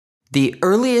The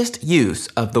earliest use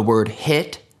of the word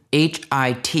hit,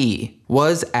 H-I-T,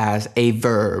 was as a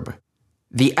verb.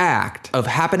 The act of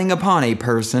happening upon a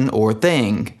person or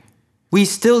thing. We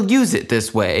still use it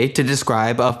this way to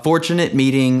describe a fortunate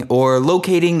meeting or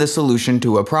locating the solution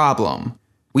to a problem.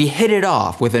 We hit it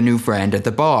off with a new friend at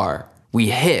the bar. We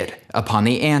hit upon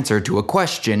the answer to a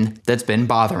question that's been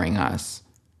bothering us.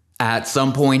 At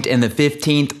some point in the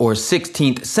 15th or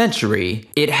 16th century,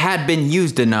 it had been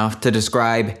used enough to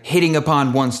describe hitting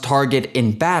upon one's target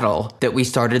in battle that we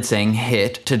started saying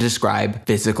hit to describe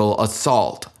physical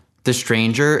assault. The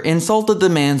stranger insulted the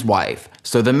man's wife,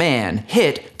 so the man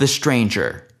hit the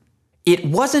stranger. It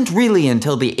wasn't really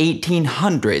until the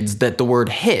 1800s that the word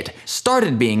hit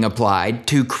started being applied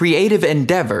to creative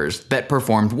endeavors that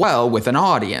performed well with an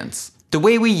audience. The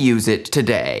way we use it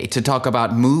today to talk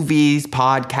about movies,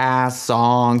 podcasts,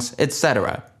 songs,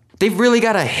 etc. They've really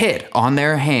got a hit on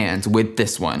their hands with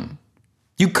this one.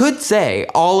 You could say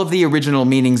all of the original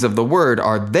meanings of the word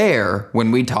are there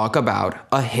when we talk about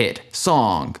a hit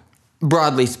song.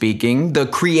 Broadly speaking, the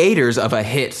creators of a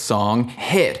hit song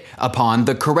hit upon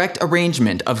the correct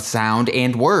arrangement of sound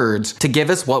and words to give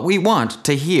us what we want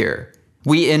to hear.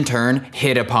 We in turn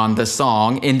hit upon the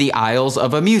song in the aisles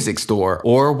of a music store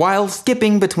or while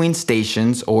skipping between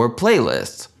stations or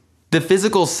playlists. The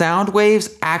physical sound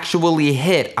waves actually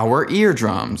hit our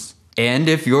eardrums. And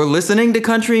if you're listening to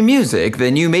country music,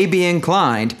 then you may be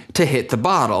inclined to hit the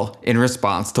bottle in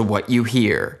response to what you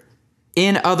hear.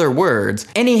 In other words,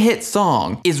 any hit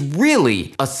song is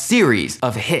really a series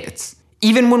of hits.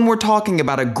 Even when we're talking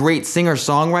about a great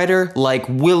singer-songwriter like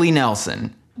Willie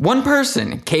Nelson. One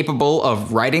person capable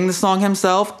of writing the song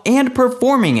himself and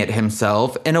performing it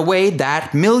himself in a way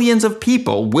that millions of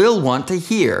people will want to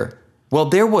hear. Well,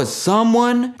 there was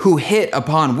someone who hit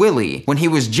upon Willie when he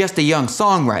was just a young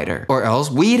songwriter, or else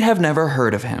we'd have never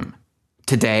heard of him.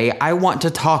 Today, I want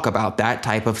to talk about that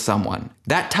type of someone,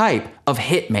 that type of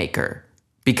hit maker,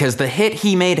 because the hit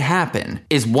he made happen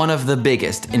is one of the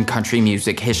biggest in country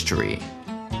music history.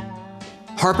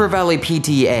 Harper Valley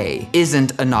PTA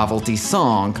isn't a novelty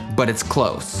song, but it's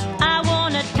close. I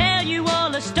want to tell you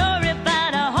all a story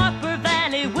about a Harper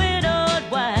Valley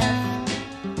widowed wife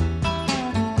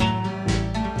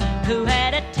who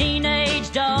had a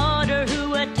teenage daughter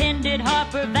who attended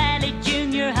Harper Valley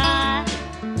Junior High.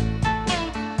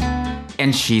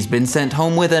 And she's been sent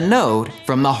home with a note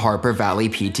from the Harper Valley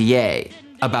PTA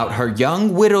about her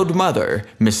young widowed mother,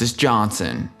 Mrs.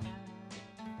 Johnson.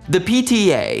 The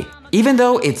PTA, even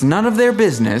though it's none of their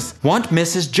business, want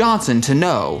Mrs. Johnson to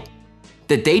know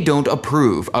that they don't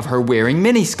approve of her wearing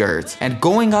miniskirts and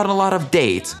going on a lot of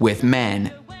dates with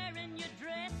men.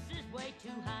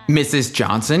 Mrs.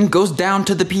 Johnson goes down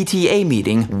to the PTA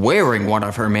meeting wearing one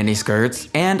of her miniskirts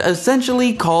and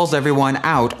essentially calls everyone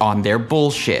out on their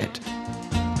bullshit.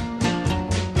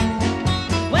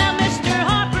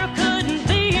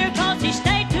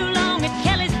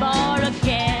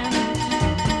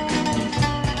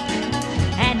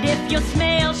 You'll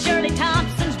smell Shirley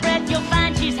Thompson's breath, you'll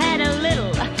find she's had a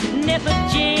little nip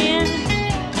of gin.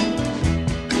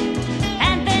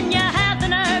 And then you have the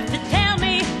nerve to tell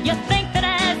me you think that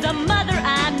as a mother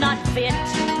I'm not fit.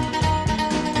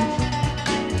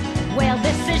 Well,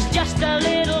 this is just a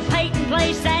little Peyton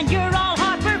place and you're all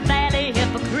Harper Valley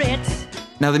hypocrites.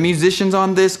 Now the musicians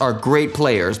on this are great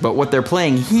players, but what they're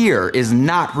playing here is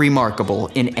not remarkable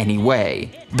in any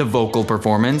way. The vocal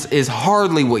performance is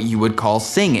hardly what you would call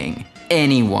singing.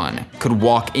 Anyone could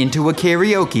walk into a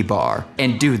karaoke bar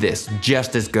and do this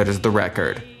just as good as the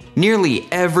record. Nearly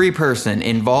every person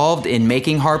involved in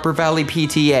making Harper Valley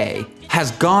PTA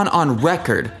has gone on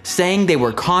record saying they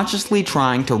were consciously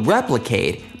trying to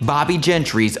replicate Bobby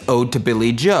Gentry's Ode to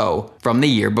Billie Joe from the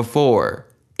year before.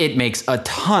 It makes a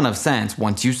ton of sense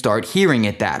once you start hearing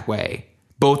it that way.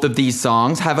 Both of these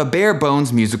songs have a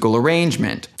bare-bones musical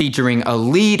arrangement, featuring a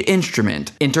lead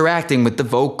instrument interacting with the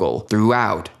vocal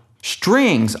throughout.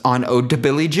 Strings on Ode to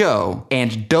Billie Joe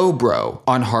and dobro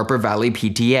on Harper Valley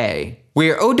PTA.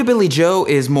 Where Ode to Billie Joe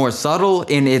is more subtle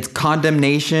in its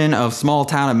condemnation of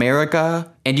small-town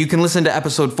America, and you can listen to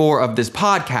episode 4 of this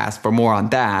podcast for more on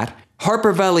that,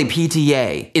 Harper Valley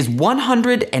PTA is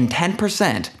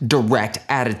 110% direct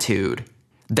attitude.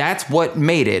 That's what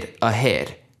made it a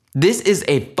hit. This is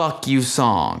a fuck you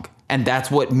song, and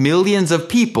that's what millions of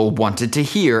people wanted to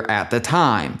hear at the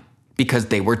time, because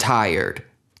they were tired.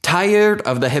 Tired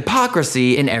of the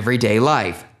hypocrisy in everyday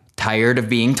life. Tired of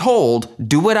being told,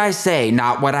 do what I say,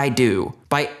 not what I do,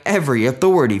 by every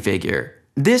authority figure.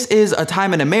 This is a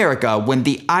time in America when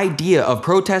the idea of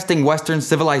protesting Western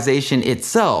civilization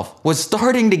itself was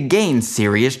starting to gain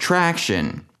serious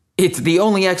traction. It's the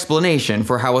only explanation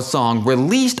for how a song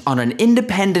released on an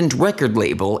independent record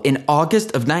label in August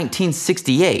of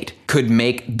 1968 could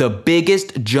make the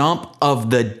biggest jump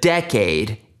of the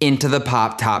decade into the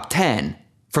pop top 10,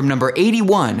 from number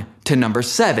 81 to number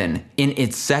 7 in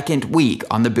its second week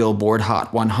on the Billboard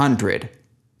Hot 100.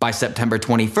 By September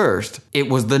 21st, it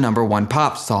was the number 1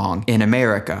 pop song in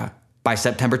America. By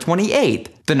September 28th,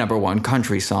 the number 1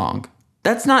 country song.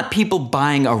 That's not people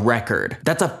buying a record,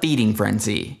 that's a feeding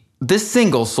frenzy. This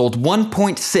single sold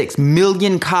 1.6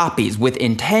 million copies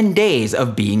within 10 days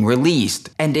of being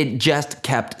released, and it just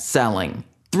kept selling.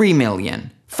 3 million,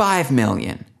 5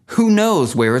 million, who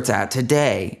knows where it's at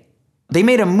today? They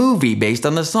made a movie based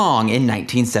on the song in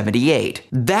 1978.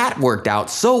 That worked out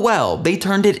so well, they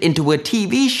turned it into a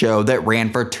TV show that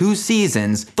ran for 2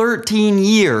 seasons, 13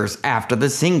 years after the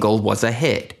single was a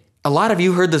hit. A lot of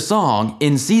you heard the song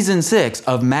in season 6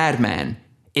 of Mad Men.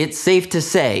 It's safe to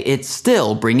say it's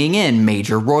still bringing in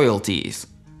major royalties.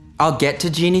 I'll get to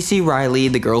Jeannie C. Riley,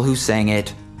 the girl who sang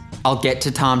it. I'll get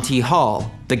to Tom T.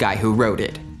 Hall, the guy who wrote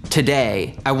it.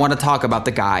 Today, I want to talk about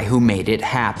the guy who made it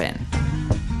happen.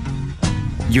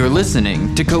 You're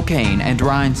listening to Cocaine and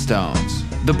Rhinestones,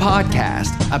 the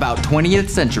podcast about 20th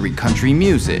century country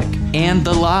music and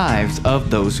the lives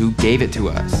of those who gave it to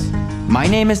us. My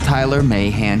name is Tyler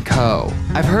Mahan Coe.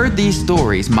 I've heard these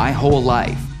stories my whole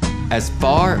life. As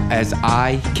far as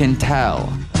I can tell,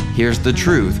 here's the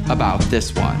truth about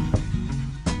this one.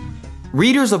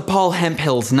 Readers of Paul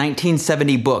Hemphill's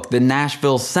 1970 book, The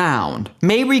Nashville Sound,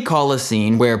 may recall a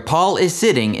scene where Paul is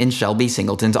sitting in Shelby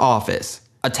Singleton's office,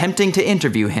 attempting to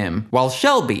interview him, while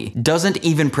Shelby doesn't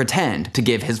even pretend to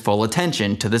give his full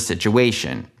attention to the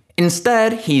situation.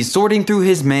 Instead, he's sorting through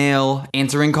his mail,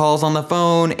 answering calls on the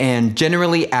phone, and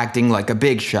generally acting like a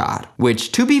big shot,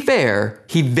 which, to be fair,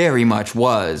 he very much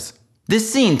was.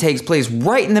 This scene takes place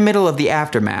right in the middle of the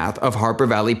aftermath of Harper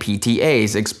Valley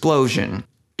PTA's explosion.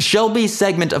 Shelby's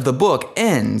segment of the book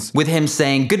ends with him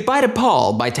saying goodbye to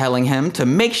Paul by telling him to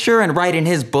make sure and write in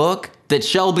his book that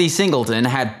Shelby Singleton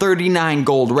had 39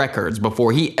 gold records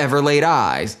before he ever laid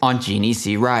eyes on Jeannie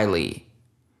C. Riley.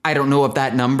 I don't know if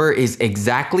that number is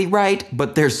exactly right,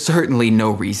 but there's certainly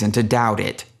no reason to doubt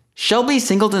it. Shelby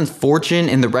Singleton's fortune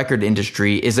in the record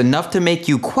industry is enough to make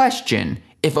you question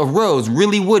if a rose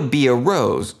really would be a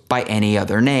rose by any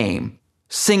other name.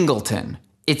 Singleton.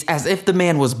 It's as if the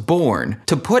man was born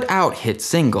to put out hit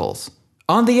singles.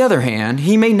 On the other hand,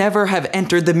 he may never have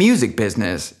entered the music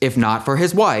business if not for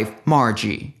his wife,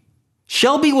 Margie.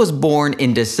 Shelby was born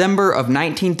in December of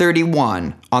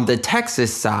 1931 on the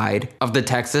Texas side of the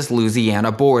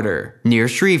Texas-Louisiana border, near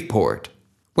Shreveport.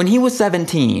 When he was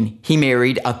 17, he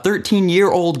married a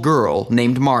 13-year-old girl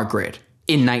named Margaret.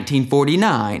 In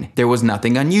 1949, there was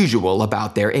nothing unusual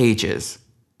about their ages.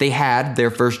 They had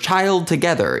their first child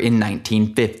together in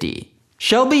 1950.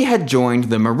 Shelby had joined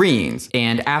the Marines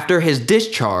and after his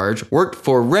discharge worked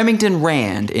for Remington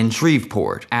Rand in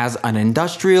Shreveport as an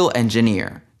industrial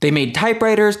engineer. They made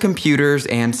typewriters, computers,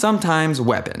 and sometimes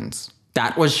weapons.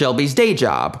 That was Shelby's day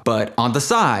job, but on the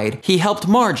side, he helped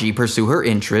Margie pursue her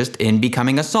interest in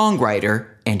becoming a songwriter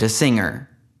and a singer.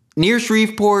 Near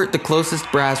Shreveport, the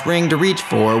closest brass ring to reach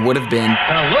for would have been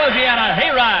the Louisiana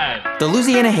Hayride. The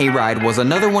Louisiana Hayride was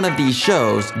another one of these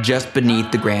shows just beneath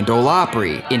the Grand Ole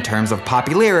Opry in terms of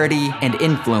popularity and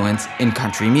influence in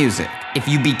country music. If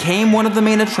you became one of the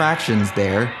main attractions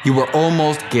there, you were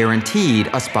almost guaranteed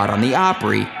a spot on the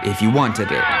Opry if you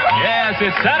wanted it. Yes,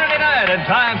 it's Saturday night and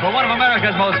time for one of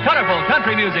America's most colorful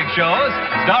country music shows,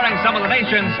 starring some of the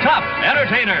nation's top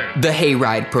entertainers. The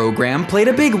Hayride program played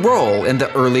a big role in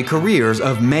the early careers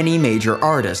of many major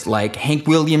artists like Hank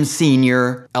Williams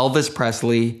Sr., Elvis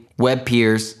Presley, Webb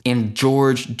Pierce, and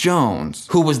George Jones,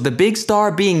 who was the big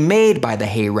star being made by the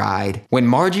Hayride when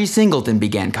Margie Singleton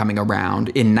began coming around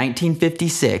in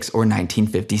 1956 or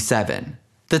 1957.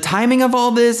 The timing of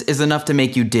all this is enough to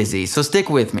make you dizzy, so stick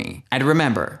with me. And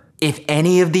remember, if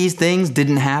any of these things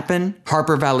didn't happen,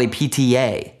 Harper Valley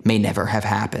PTA may never have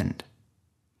happened.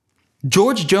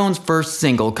 George Jones' first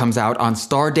single comes out on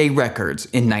Star Day Records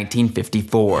in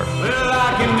 1954. Well,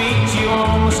 I can meet you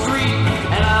on the street,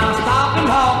 and I'll stop and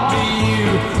talk to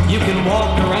you. You can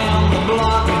walk around the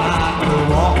block, and I can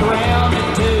walk around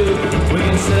it too. We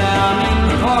can sit down in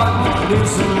the park, do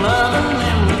some loving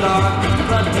in the dark.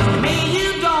 But to me,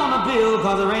 you don't appeal,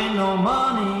 'cause there ain't no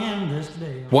money in this deal.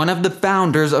 One of the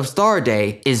founders of Star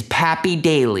Day is Pappy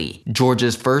Daly,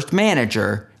 George's first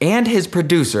manager, and his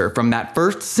producer from that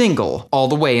first single all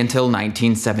the way until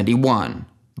 1971.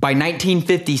 By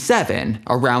 1957,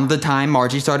 around the time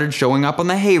Margie started showing up on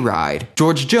the Hayride,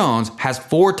 George Jones has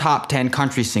 4 top 10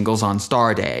 country singles on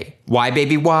Starday. Why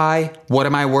Baby Why, What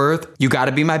Am I Worth, You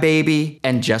Gotta Be My Baby,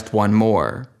 and just one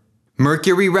more.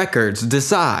 Mercury Records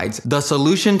decides the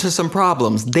solution to some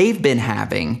problems they've been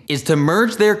having is to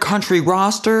merge their country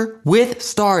roster with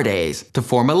Starday's to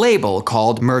form a label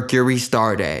called Mercury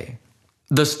Starday.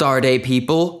 The Starday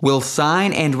people will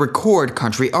sign and record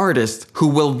country artists who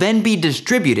will then be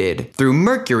distributed through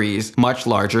Mercury's much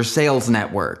larger sales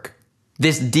network.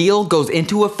 This deal goes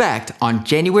into effect on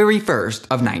January 1st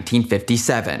of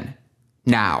 1957.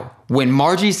 Now, when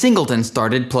Margie Singleton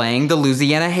started playing the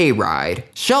Louisiana Hayride,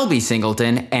 Shelby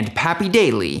Singleton and Pappy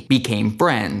Daly became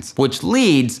friends, which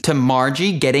leads to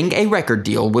Margie getting a record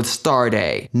deal with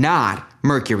Starday, not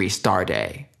Mercury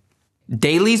Starday.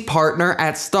 Daly's partner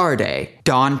at Starday,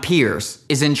 Don Pierce,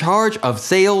 is in charge of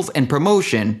sales and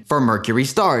promotion for Mercury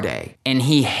Starday, and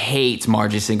he hates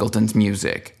Margie Singleton's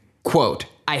music. Quote,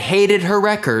 I hated her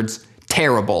records,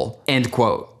 terrible, end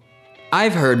quote.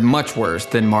 I've heard much worse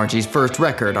than Margie's first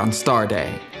record on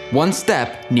Starday, One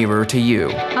Step Nearer to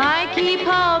You. I keep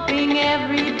hoping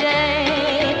every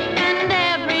day, and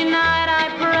every night I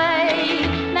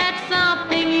pray that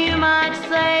something you might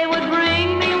say would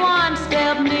bring me one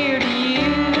step near to you.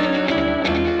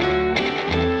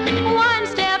 One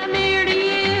step near to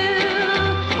you,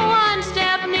 one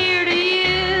step near to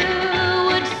you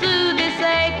would soothe this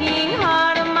aching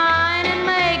heart of mine and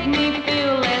make me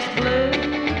feel less blue.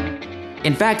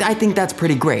 In fact, I think that's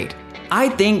pretty great. I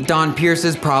think Don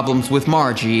Pierce's problems with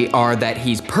Margie are that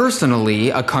he's personally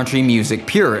a country music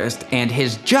purist, and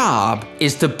his job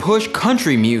is to push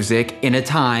country music in a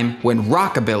time when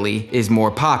rockabilly is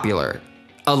more popular.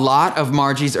 A lot of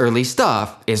Margie's early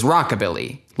stuff is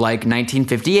rockabilly, like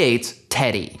 1958's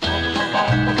Teddy.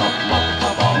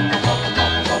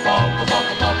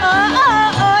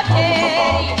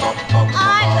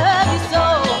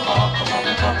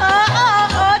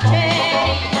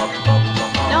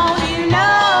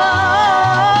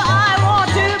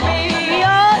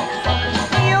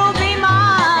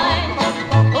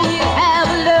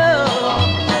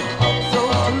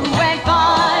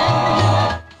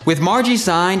 With Margie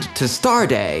signed to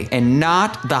Starday and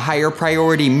not the higher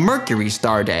priority Mercury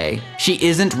Starday, she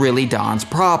isn't really Don's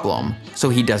problem, so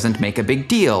he doesn't make a big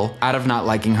deal out of not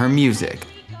liking her music.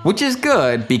 Which is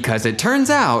good because it turns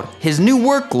out his new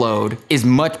workload is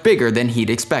much bigger than he'd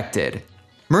expected.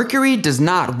 Mercury does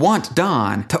not want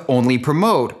Don to only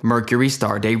promote Mercury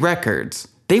Starday records.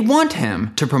 They want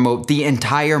him to promote the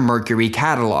entire Mercury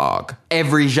catalog,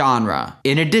 every genre,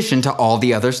 in addition to all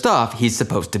the other stuff he's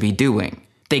supposed to be doing.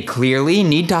 They clearly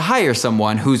need to hire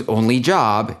someone whose only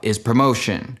job is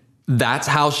promotion. That's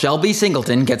how Shelby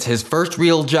Singleton gets his first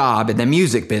real job in the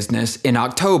music business in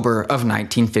October of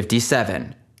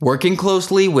 1957, working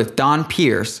closely with Don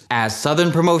Pierce as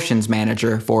Southern Promotions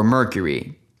Manager for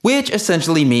Mercury, which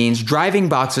essentially means driving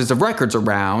boxes of records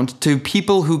around to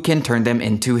people who can turn them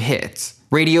into hits.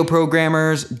 Radio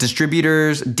programmers,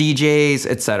 distributors, DJs,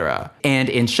 etc. And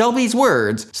in Shelby's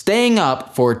words, staying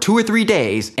up for 2 or 3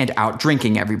 days and out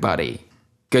drinking everybody.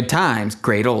 Good times,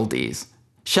 great oldies.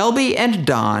 Shelby and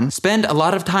Don spend a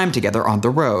lot of time together on the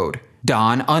road.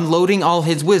 Don unloading all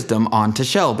his wisdom onto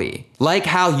Shelby, like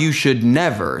how you should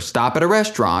never stop at a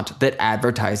restaurant that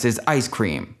advertises ice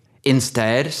cream.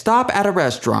 Instead, stop at a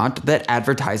restaurant that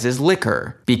advertises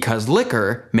liquor, because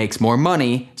liquor makes more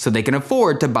money so they can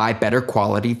afford to buy better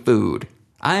quality food.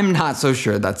 I'm not so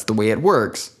sure that's the way it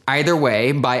works. Either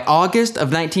way, by August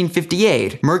of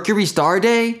 1958, Mercury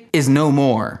Starday is no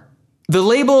more. The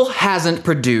label hasn't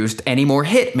produced any more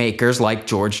hit makers like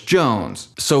George Jones,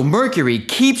 so Mercury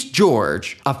keeps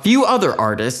George, a few other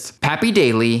artists, Pappy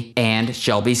Daly, and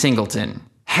Shelby Singleton.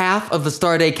 Half of the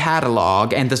Starday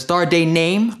catalog and the Starday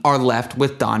name are left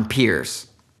with Don Pierce.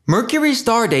 Mercury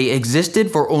Starday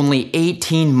existed for only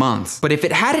 18 months, but if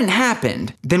it hadn't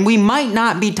happened, then we might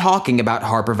not be talking about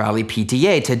Harper Valley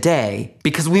PTA today,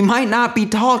 because we might not be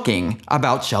talking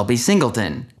about Shelby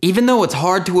Singleton, even though it's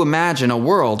hard to imagine a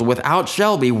world without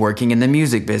Shelby working in the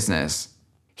music business.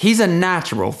 He's a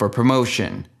natural for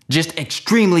promotion, just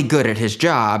extremely good at his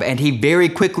job, and he very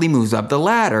quickly moves up the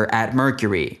ladder at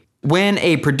Mercury. When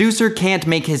a producer can't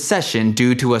make his session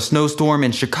due to a snowstorm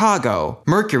in Chicago,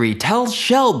 Mercury tells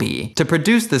Shelby to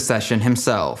produce the session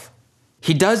himself.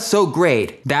 He does so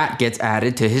great, that gets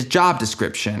added to his job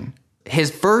description. His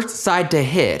first side to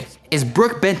hit is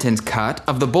Brooke Benton's cut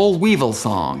of the Boll Weevil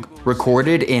song,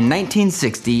 recorded in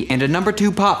 1960 and a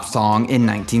 #2 pop song in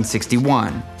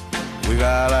 1961. We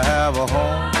gotta have a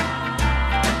home.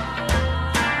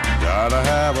 Gotta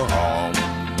have a home.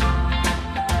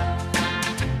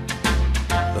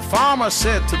 farmer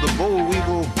said to the boll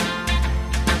weevil,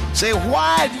 say,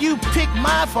 why'd you pick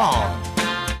my farm?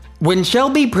 When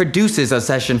Shelby produces a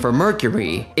session for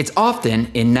Mercury, it's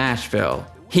often in Nashville.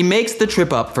 He makes the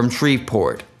trip up from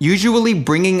Shreveport, usually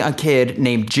bringing a kid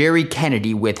named Jerry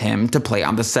Kennedy with him to play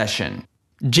on the session.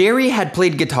 Jerry had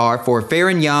played guitar for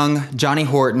Faron Young, Johnny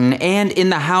Horton, and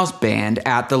in the house band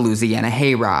at the Louisiana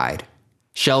Hayride.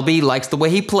 Shelby likes the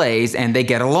way he plays and they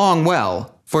get along well.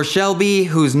 For Shelby,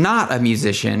 who's not a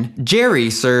musician, Jerry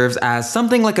serves as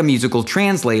something like a musical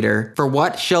translator for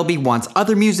what Shelby wants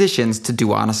other musicians to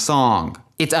do on a song.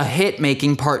 It's a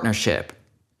hit-making partnership.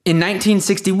 In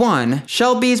 1961,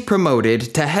 Shelby's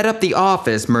promoted to head up the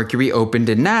office Mercury opened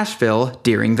in Nashville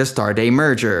during the Starday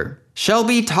merger.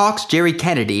 Shelby talks Jerry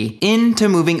Kennedy into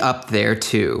moving up there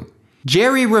too.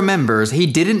 Jerry remembers he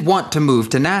didn't want to move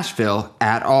to Nashville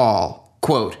at all.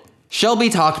 Quote, Shelby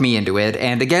talked me into it,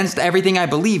 and against everything I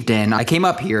believed in, I came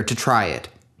up here to try it.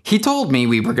 He told me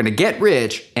we were gonna get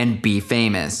rich and be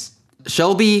famous.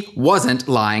 Shelby wasn't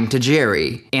lying to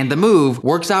Jerry, and the move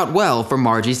works out well for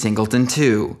Margie Singleton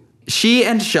too. She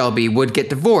and Shelby would get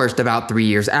divorced about 3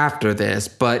 years after this,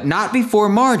 but not before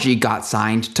Margie got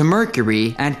signed to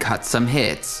Mercury and cut some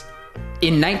hits.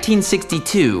 In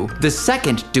 1962, the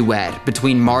second duet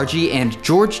between Margie and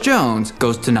George Jones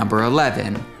goes to number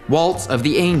 11, Waltz of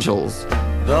the Angels.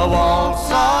 The waltz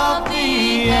of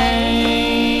the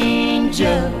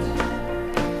angels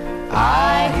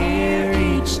I hear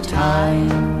each time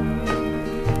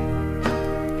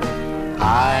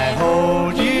I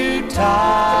hold you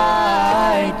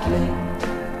tightly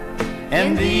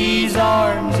in these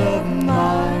arms of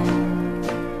mine.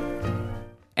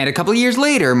 And a couple years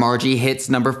later, Margie hits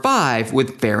number 5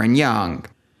 with Faron Young.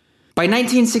 By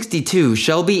 1962,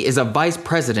 Shelby is a vice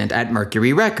president at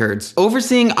Mercury Records,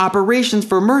 overseeing operations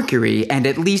for Mercury and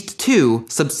at least 2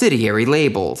 subsidiary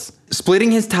labels,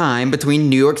 splitting his time between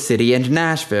New York City and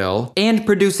Nashville, and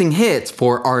producing hits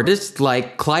for artists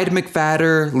like Clyde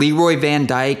McPhatter, Leroy Van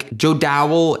Dyke, Joe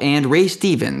Dowell, and Ray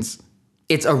Stevens.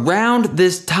 It's around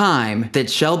this time that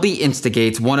Shelby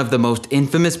instigates one of the most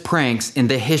infamous pranks in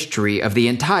the history of the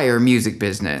entire music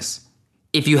business.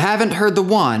 If you haven't heard the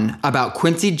one about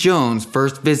Quincy Jones'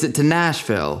 first visit to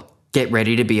Nashville, get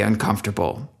ready to be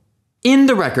uncomfortable. In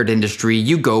the record industry,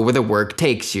 you go where the work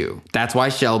takes you. That's why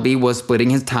Shelby was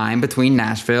splitting his time between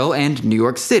Nashville and New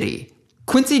York City.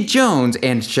 Quincy Jones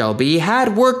and Shelby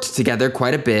had worked together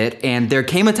quite a bit, and there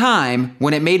came a time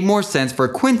when it made more sense for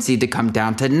Quincy to come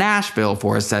down to Nashville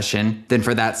for a session than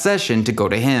for that session to go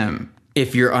to him.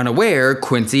 If you're unaware,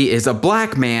 Quincy is a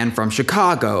black man from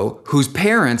Chicago whose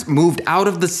parents moved out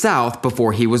of the South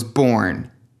before he was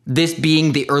born. This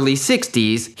being the early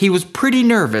 60s, he was pretty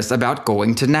nervous about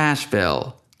going to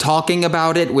Nashville. Talking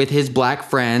about it with his black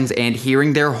friends and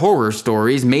hearing their horror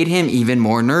stories made him even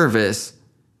more nervous.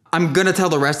 I'm gonna tell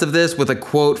the rest of this with a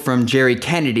quote from Jerry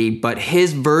Kennedy, but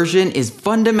his version is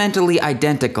fundamentally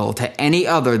identical to any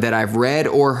other that I've read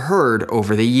or heard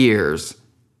over the years.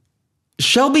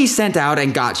 Shelby sent out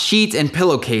and got sheets and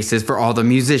pillowcases for all the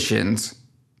musicians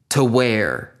to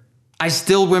wear. I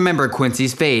still remember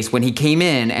Quincy's face when he came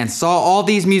in and saw all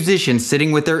these musicians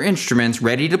sitting with their instruments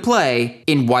ready to play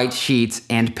in white sheets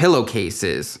and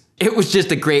pillowcases. It was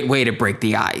just a great way to break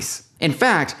the ice. In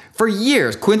fact, for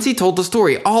years, Quincy told the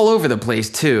story all over the place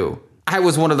too. I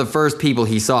was one of the first people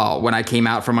he saw when I came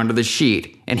out from under the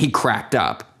sheet, and he cracked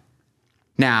up.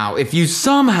 Now, if you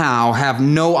somehow have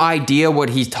no idea what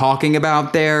he's talking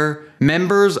about there,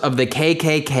 members of the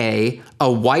KKK,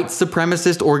 a white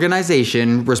supremacist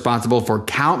organization responsible for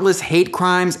countless hate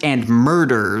crimes and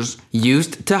murders,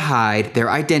 used to hide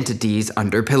their identities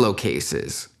under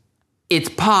pillowcases. It's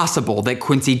possible that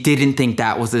Quincy didn't think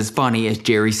that was as funny as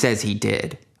Jerry says he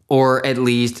did. Or at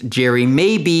least, Jerry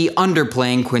may be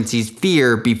underplaying Quincy's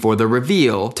fear before the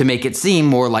reveal to make it seem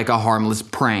more like a harmless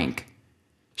prank.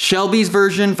 Shelby's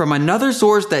version from another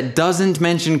source that doesn't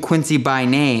mention Quincy by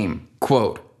name,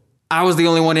 quote, I was the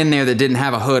only one in there that didn't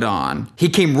have a hood on. He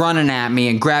came running at me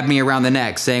and grabbed me around the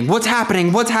neck saying, what's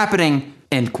happening, what's happening,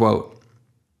 end quote.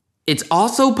 It's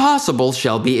also possible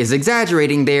Shelby is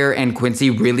exaggerating there and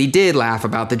Quincy really did laugh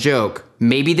about the joke.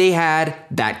 Maybe they had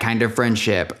that kind of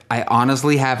friendship. I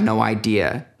honestly have no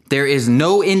idea. There is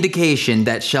no indication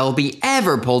that Shelby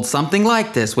ever pulled something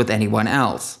like this with anyone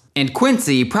else. And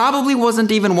Quincy probably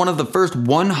wasn't even one of the first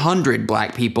 100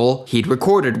 black people he'd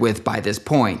recorded with by this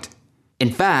point. In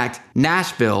fact,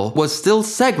 Nashville was still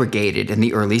segregated in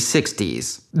the early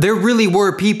 60s. There really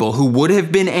were people who would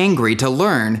have been angry to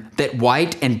learn that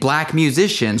white and black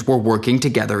musicians were working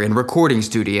together in recording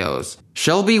studios.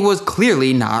 Shelby was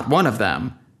clearly not one of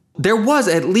them. There was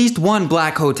at least one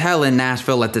black hotel in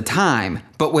Nashville at the time,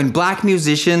 but when black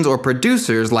musicians or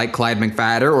producers like Clyde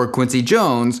McPhatter or Quincy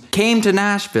Jones came to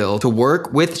Nashville to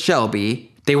work with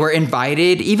Shelby, they were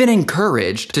invited, even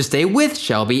encouraged, to stay with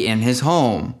Shelby in his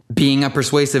home. Being a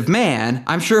persuasive man,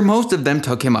 I'm sure most of them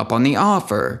took him up on the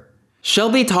offer.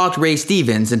 Shelby talked Ray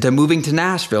Stevens into moving to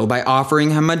Nashville by offering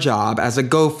him a job as a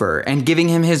gopher and giving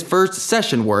him his first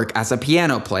session work as a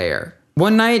piano player.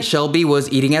 One night, Shelby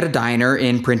was eating at a diner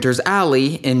in Printer's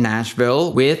Alley in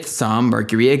Nashville with some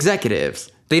Mercury executives.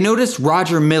 They noticed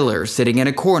Roger Miller sitting in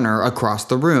a corner across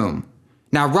the room.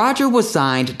 Now, Roger was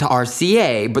signed to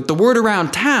RCA, but the word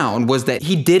around town was that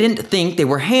he didn't think they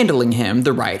were handling him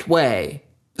the right way.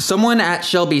 Someone at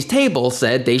Shelby's table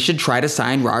said they should try to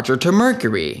sign Roger to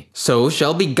Mercury. So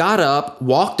Shelby got up,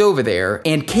 walked over there,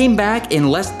 and came back in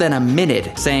less than a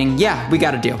minute saying, "Yeah, we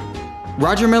got a deal."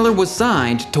 Roger Miller was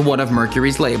signed to one of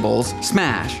Mercury's labels,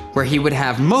 Smash, where he would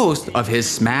have most of his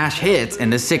smash hits in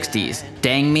the 60s.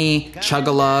 Dang Me,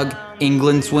 Chug-a-Lug,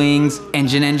 England Swings,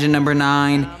 Engine Number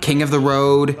 9, King of the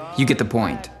Road, you get the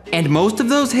point. And most of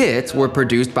those hits were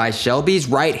produced by Shelby's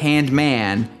right-hand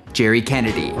man, Jerry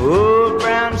Kennedy. Old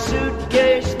brown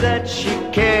suitcase that she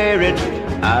carried,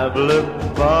 I've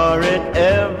looked for it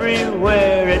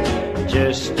everywhere. It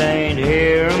just ain't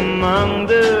here among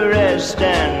the rest,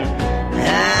 and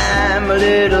I'm a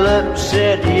little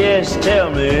upset. Yes,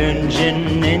 tell me,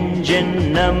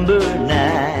 engine number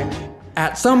 9.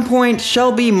 At some point,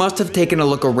 Shelby must have taken a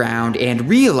look around and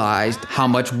realized how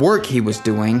much work he was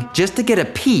doing just to get a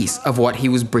piece of what he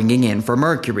was bringing in for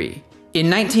Mercury. In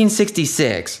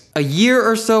 1966, a year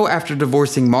or so after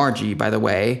divorcing Margie, by the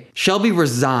way, Shelby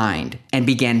resigned and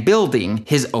began building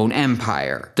his own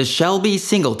empire, the Shelby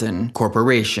Singleton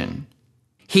Corporation.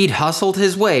 He'd hustled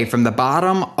his way from the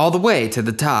bottom all the way to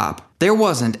the top. There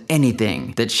wasn't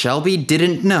anything that Shelby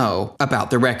didn't know about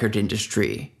the record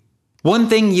industry. One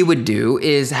thing you would do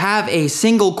is have a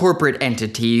single corporate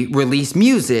entity release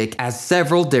music as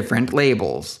several different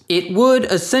labels. It would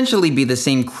essentially be the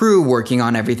same crew working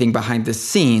on everything behind the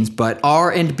scenes, but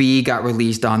R&B got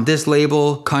released on this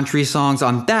label, country songs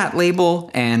on that label,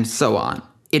 and so on.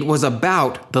 It was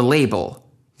about the label,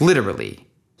 literally,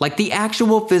 like the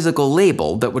actual physical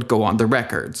label that would go on the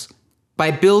records. By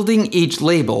building each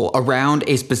label around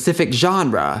a specific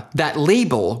genre, that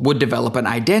label would develop an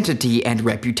identity and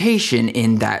reputation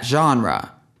in that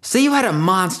genre. Say you had a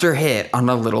monster hit on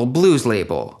a little blues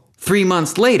label. 3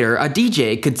 months later, a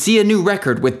DJ could see a new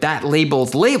record with that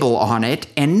label's label on it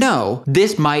and know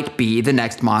this might be the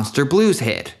next monster blues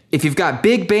hit. If you've got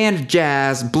big band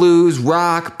jazz, blues,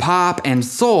 rock, pop, and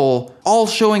soul all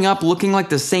showing up looking like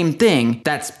the same thing,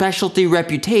 that specialty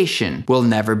reputation will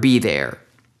never be there.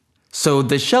 So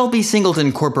the Shelby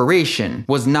Singleton Corporation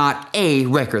was not a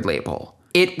record label.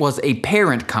 It was a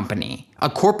parent company, a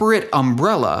corporate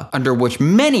umbrella under which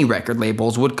many record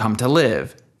labels would come to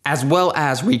live, as well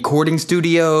as recording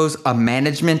studios, a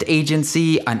management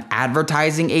agency, an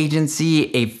advertising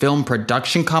agency, a film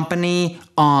production company,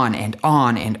 on and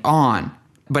on and on.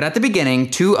 But at the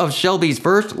beginning, 2 of Shelby's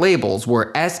first labels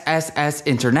were SSS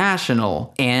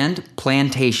International and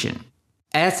Plantation.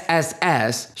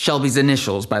 SSS, Shelby's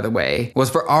initials by the way, was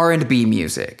for R&B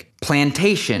music.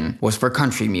 Plantation was for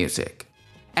country music.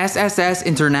 SSS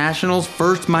International's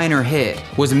first minor hit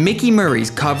was Mickey Murray's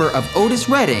cover of Otis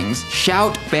Redding's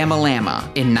Shout Bamalama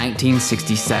in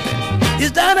 1967.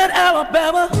 He's down in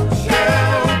Alabama,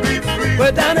 shall be free.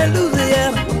 We're down in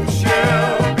Louisiana,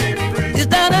 shall be free. He's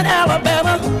down in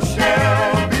Alabama,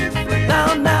 shall be free.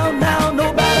 Now, nobody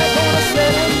gonna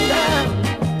set him down.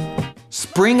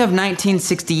 Spring of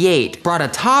 1968 brought a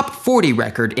top 40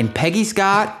 record in Peggy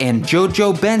Scott and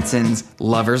JoJo Benson's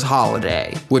Lover's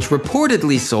Holiday, which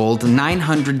reportedly sold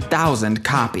 900,000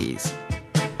 copies.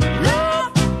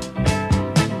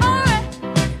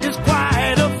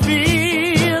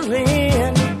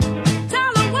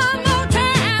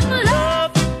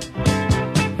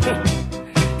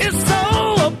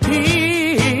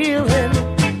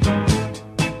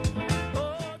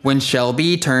 When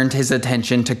Shelby turned his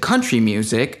attention to country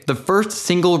music, the first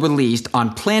single released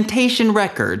on Plantation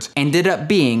Records ended up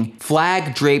being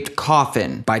Flag Draped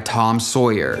Coffin by Tom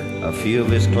Sawyer. A few of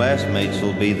his classmates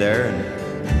will be there,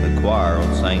 and the choir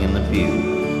will sing in the pew.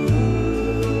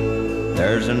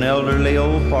 There's an elderly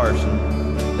old parson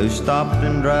who stopped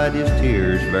and dried his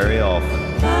tears very often.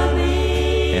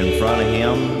 In front of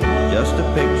him, just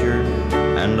a picture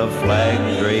and a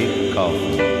flag-draped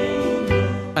coffin.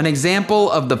 An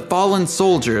example of the fallen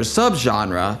soldiers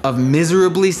subgenre of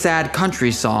miserably sad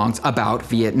country songs about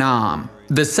Vietnam.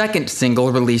 The second single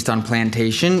released on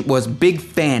Plantation was Big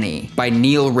Fanny by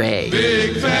Neil Ray.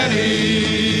 Big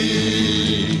Fanny,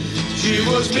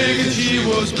 was big and she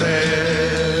was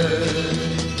bad.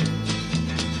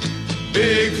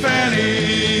 Big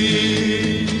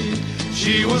Fanny,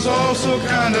 she was also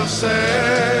kind of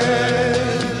sad.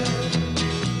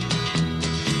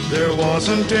 There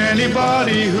wasn't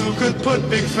anybody who could put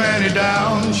Big Fanny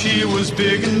down. She was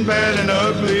big and bad and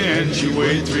ugly, and she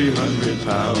weighed 300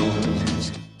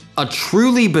 pounds. A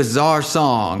truly bizarre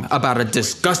song about a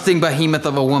disgusting behemoth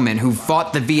of a woman who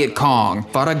fought the Viet Cong,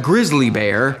 fought a grizzly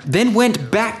bear, then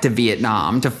went back to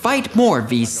Vietnam to fight more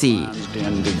VC.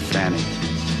 And Big Fanny.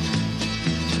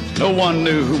 No one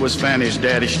knew who was Fanny's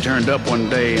daddy. She turned up one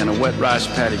day in a wet rice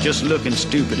paddy, just looking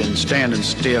stupid and standing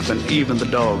stiff, and even the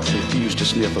dogs refused to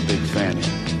sniff a Big Fanny.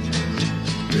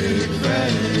 Big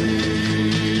Fanny.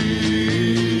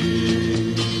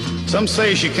 Some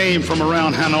say she came from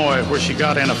around Hanoi, where she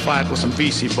got in a fight with some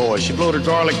VC boys. She blowed her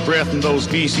garlic breath in those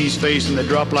VC's face, and they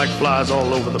dropped like flies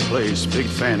all over the place. Big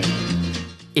Fanny.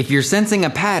 If you're sensing a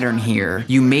pattern here,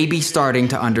 you may be starting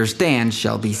to understand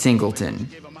Shelby Singleton.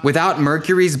 Without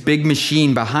Mercury's big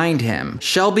machine behind him,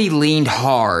 Shelby leaned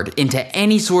hard into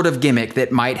any sort of gimmick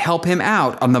that might help him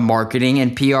out on the marketing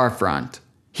and PR front.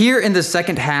 Here in the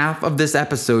second half of this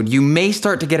episode, you may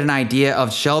start to get an idea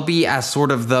of Shelby as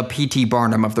sort of the P.T.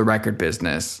 Barnum of the record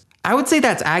business. I would say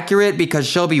that's accurate because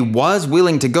Shelby was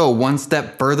willing to go one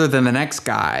step further than the next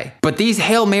guy. But these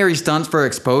Hail Mary stunts for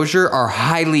exposure are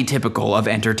highly typical of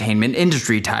entertainment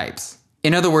industry types.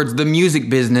 In other words, the music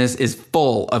business is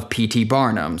full of P.T.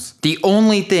 Barnums. The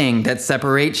only thing that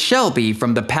separates Shelby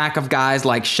from the pack of guys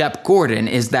like Shep Gordon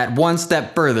is that one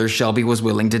step further Shelby was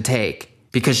willing to take.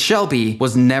 Because Shelby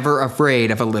was never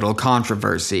afraid of a little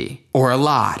controversy, or a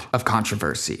lot of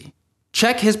controversy.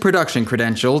 Check his production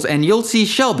credentials and you'll see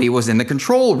Shelby was in the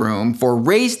control room for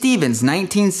Ray Stevens'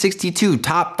 1962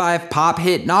 top 5 pop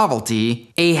hit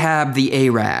novelty, Ahab the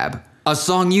Arab. A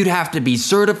song you'd have to be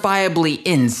certifiably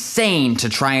insane to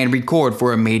try and record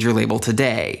for a major label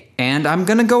today. And I'm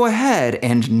gonna go ahead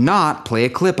and not play a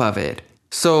clip of it.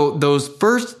 So those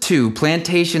first 2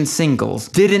 Plantation singles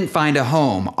didn't find a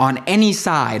home on any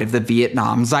side of the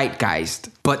Vietnam zeitgeist,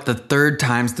 but the third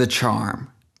time's the charm.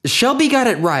 Shelby got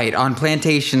it right on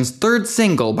Plantation's 3rd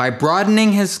single by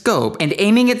broadening his scope and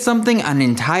aiming at something an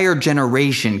entire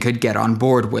generation could get on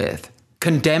board with.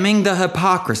 Condemning the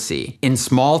hypocrisy in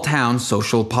small-town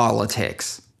social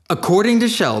politics. According to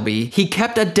Shelby, he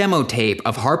kept a demo tape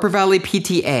of Harper Valley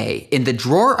PTA in the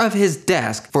drawer of his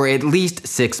desk for at least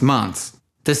 6 months.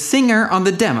 The singer on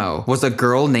the demo was a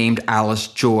girl named Alice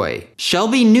Joy.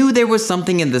 Shelby knew there was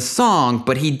something in the song,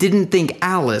 but he didn't think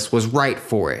Alice was right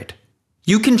for it.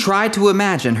 You can try to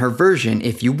imagine her version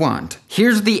if you want.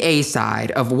 Here's the A-side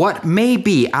of what may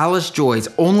be Alice Joy's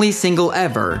only single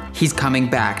ever, He's Coming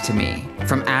Back to Me,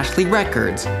 from Ashley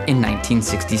Records in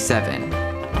 1967.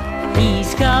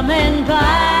 He's coming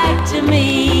back to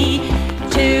me,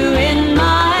 to end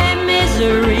my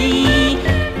misery,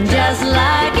 just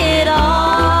like it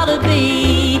ought to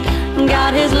be.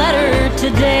 Got his letter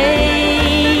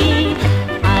today.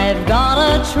 I've got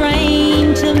a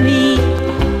train to meet,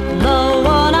 the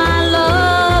one I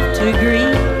love to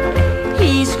greet.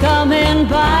 He's coming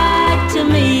back to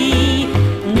me,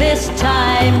 this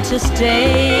time to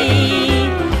stay.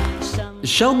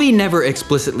 Shelby never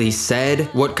explicitly said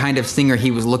what kind of singer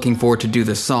he was looking for to do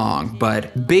the song,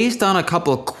 but based on a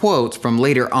couple quotes from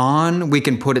later on, we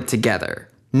can put it together.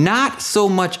 Not so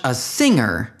much a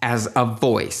singer as a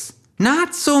voice.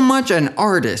 Not so much an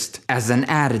artist as an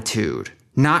attitude.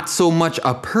 Not so much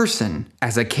a person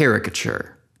as a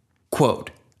caricature. Quote,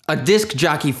 a disc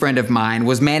jockey friend of mine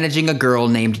was managing a girl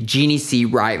named Jeannie C.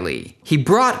 Riley. He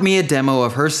brought me a demo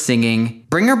of her singing.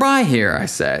 Bring her by here, I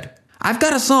said. I've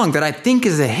got a song that I think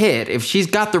is a hit if she's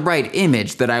got the right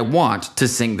image that I want to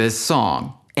sing this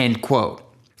song. End quote.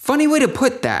 Funny way to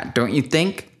put that, don't you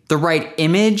think? The right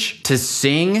image to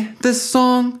sing this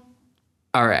song?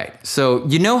 Alright, so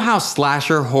you know how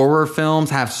slasher horror films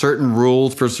have certain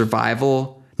rules for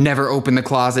survival? Never open the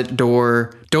closet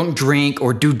door, don't drink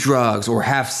or do drugs or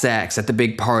have sex at the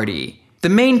big party. The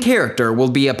main character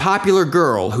will be a popular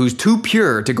girl who's too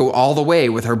pure to go all the way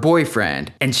with her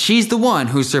boyfriend, and she's the one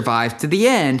who survives to the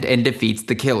end and defeats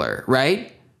the killer,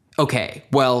 right? Okay,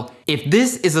 well, if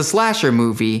this is a slasher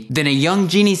movie, then a young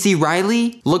Jeannie C.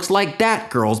 Riley looks like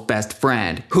that girl's best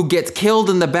friend, who gets killed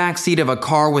in the backseat of a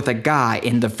car with a guy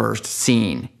in the first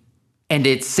scene. And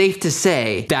it's safe to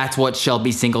say that's what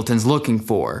Shelby Singleton's looking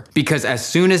for, because as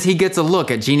soon as he gets a look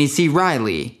at Jeannie C.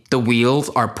 Riley, the wheels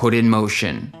are put in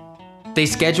motion. They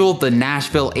scheduled the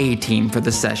Nashville A-Team for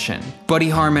the session. Buddy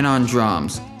Harman on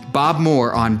drums, Bob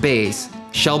Moore on bass,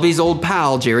 Shelby's old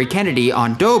pal Jerry Kennedy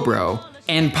on dobro,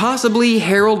 and possibly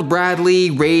Harold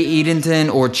Bradley, Ray Edenton,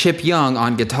 or Chip Young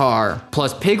on guitar,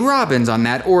 plus Pig Robbins on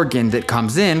that organ that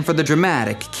comes in for the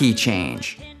dramatic key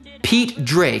change. Pete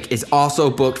Drake is also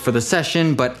booked for the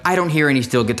session, but I don't hear any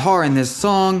steel guitar in this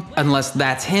song, unless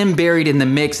that's him buried in the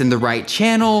mix in the right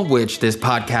channel, which this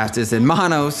podcast is in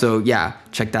mono, so yeah,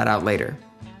 check that out later.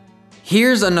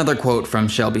 Here's another quote from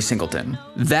Shelby Singleton.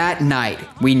 "That night,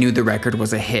 we knew the record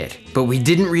was a hit, but we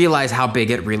didn't realize how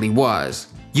big it really was.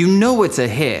 You know it's a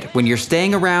hit when you're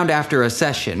staying around after a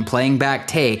session playing back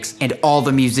takes and all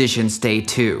the musicians stay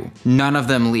too. None of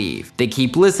them leave. They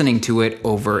keep listening to it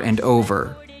over and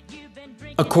over."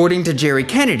 According to Jerry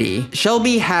Kennedy,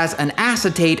 Shelby has an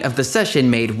acetate of the session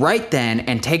made right then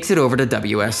and takes it over to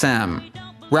WSM.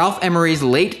 Ralph Emery's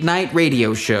late night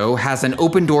radio show has an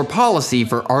open door policy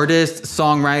for artists,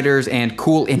 songwriters, and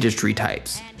cool industry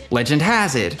types. Legend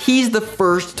has it, he's the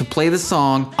first to play the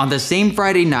song on the same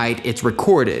Friday night it's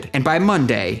recorded, and by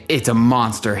Monday, it's a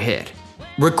monster hit.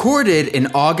 Recorded in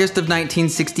August of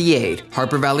 1968,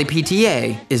 Harper Valley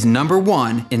PTA is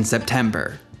 #1 in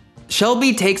September.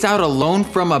 Shelby takes out a loan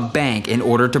from a bank in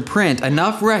order to print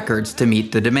enough records to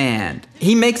meet the demand.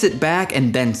 He makes it back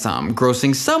and then some,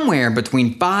 grossing somewhere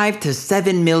between $5 to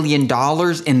 $7 million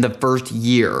in the first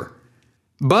year.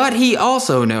 But he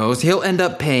also knows he'll end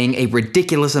up paying a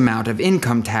ridiculous amount of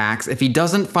income tax if he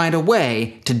doesn't find a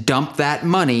way to dump that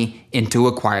money into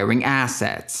acquiring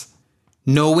assets.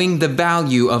 Knowing the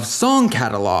value of song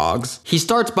catalogs, he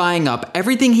starts buying up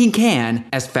everything he can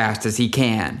as fast as he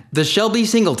can. The Shelby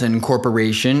Singleton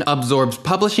Corporation absorbs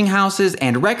publishing houses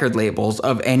and record labels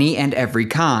of any and every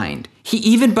kind. He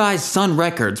even buys Sun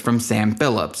Records from Sam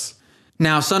Phillips.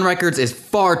 Now, Sun Records is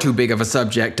far too big of a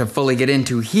subject to fully get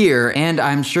into here, and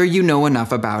I'm sure you know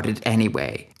enough about it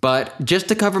anyway. But just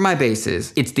to cover my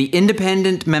bases, it's the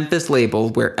independent Memphis label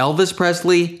where Elvis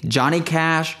Presley, Johnny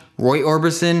Cash, Roy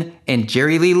Orbison, and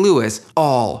Jerry Lee Lewis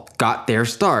all got their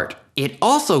start. It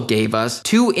also gave us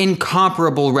two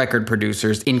incomparable record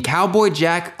producers in Cowboy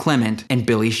Jack Clement and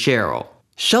Billy Sherrill.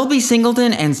 Shelby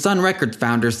Singleton and Sun Records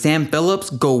founder Sam Phillips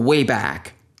go way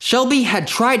back. Shelby had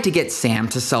tried to get Sam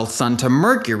to sell Sun to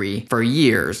Mercury for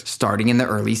years, starting in the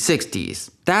early 60s.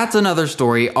 That's another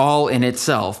story all in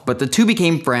itself, but the two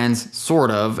became friends, sort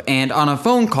of, and on a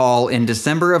phone call in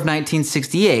December of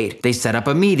 1968, they set up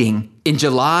a meeting. In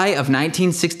July of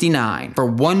 1969, for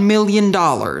 $1 million,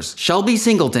 Shelby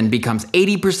Singleton becomes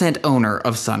 80% owner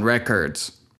of Sun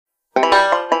Records.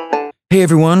 Hey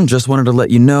everyone, just wanted to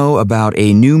let you know about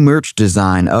a new merch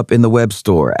design up in the web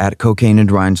store at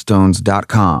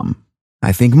cocaineandrhinestones.com.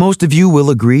 I think most of you will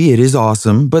agree it is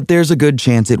awesome, but there's a good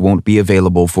chance it won't be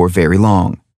available for very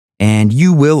long. And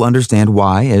you will understand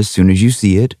why as soon as you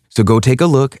see it, so go take a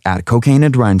look at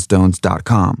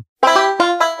cocaineandrhinestones.com.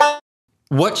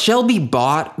 What Shelby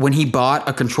bought when he bought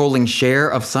a controlling share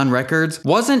of Sun Records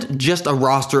wasn't just a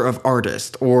roster of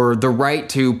artists or the right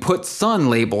to put Sun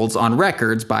labels on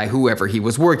records by whoever he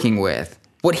was working with.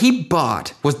 What he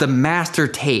bought was the master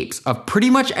tapes of pretty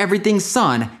much everything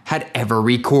Sun had ever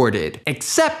recorded,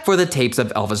 except for the tapes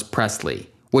of Elvis Presley,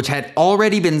 which had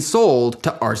already been sold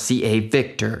to RCA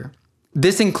Victor.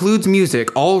 This includes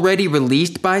music already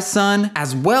released by Sun,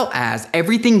 as well as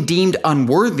everything deemed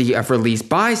unworthy of release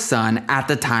by Sun at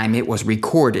the time it was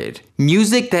recorded.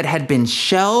 Music that had been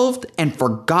shelved and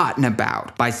forgotten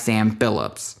about by Sam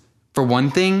Phillips. For one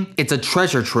thing, it's a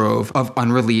treasure trove of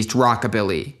unreleased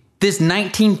rockabilly. This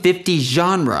 1950s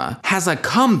genre has a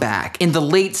comeback in the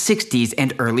late 60s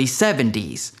and early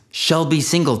 70s. Shelby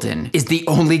Singleton is the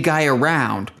only guy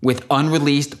around with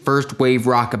unreleased first-wave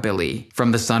rockabilly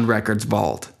from the Sun Records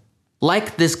vault.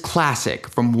 Like this classic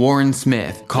from Warren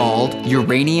Smith called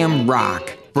Uranium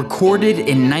Rock, recorded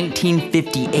in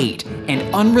 1958 and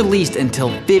unreleased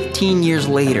until 15 years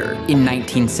later in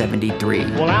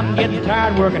 1973. Well, I'm getting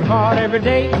tired working hard every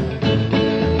day.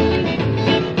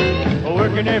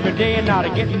 Working every day and not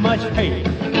getting much pay.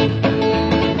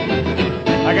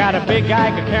 I got a big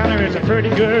Geiger counter, it's a pretty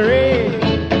good rate.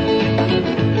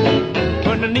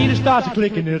 When the needle starts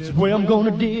clicking, it's the way I'm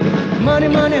gonna dig. Money,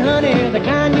 money, honey, the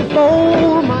kind you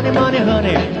fold. Money, money,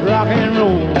 honey, rock and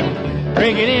roll.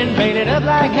 Break it in, paint it up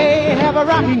like hay. Have a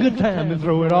rocking good time and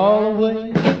throw it all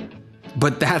away.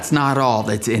 But that's not all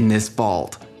that's in this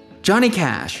vault. Johnny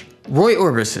Cash, Roy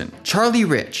Orbison, Charlie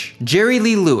Rich, Jerry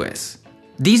Lee Lewis.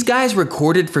 These guys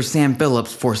recorded for Sam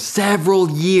Phillips for several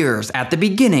years at the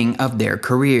beginning of their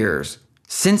careers.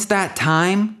 Since that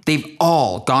time, they've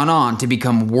all gone on to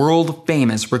become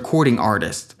world-famous recording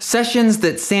artists. Sessions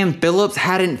that Sam Phillips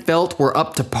hadn't felt were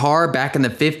up to par back in the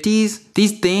 50s,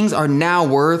 these things are now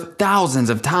worth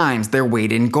thousands of times their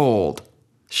weight in gold.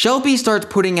 Shelby starts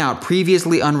putting out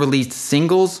previously unreleased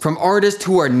singles from artists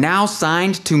who are now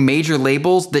signed to major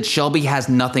labels that Shelby has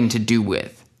nothing to do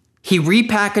with. He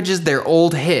repackages their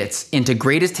old hits into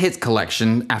greatest hits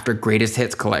collection after greatest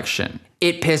hits collection.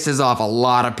 It pisses off a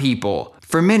lot of people,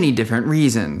 for many different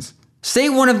reasons. Say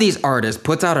one of these artists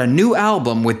puts out a new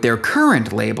album with their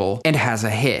current label and has a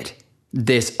hit.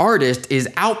 This artist is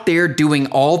out there doing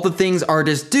all the things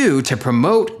artists do to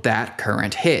promote that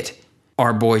current hit.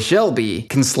 Our boy Shelby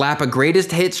can slap a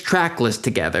greatest hits track list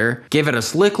together, give it a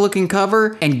slick looking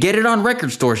cover, and get it on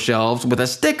record store shelves with a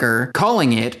sticker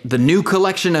calling it the new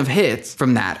collection of hits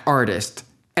from that artist.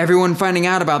 Everyone finding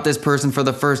out about this person for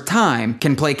the first time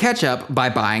can play catch up by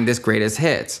buying this greatest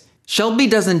hits. Shelby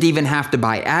doesn't even have to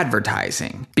buy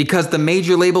advertising, because the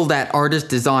major label that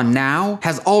artist is on now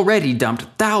has already dumped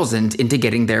thousands into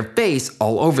getting their face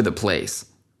all over the place.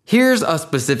 Here's a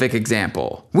specific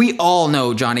example. We all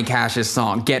know Johnny Cash's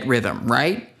song, Get Rhythm,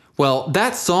 right? Well,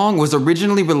 that song was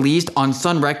originally released on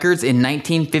Sun Records in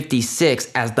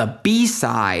 1956 as the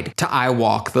B-side to I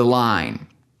Walk the Line.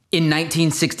 In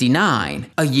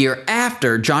 1969, a year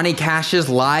after Johnny Cash's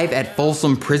Live at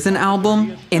Folsom Prison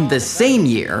album, and the same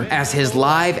year as his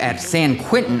Live at San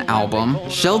Quentin album,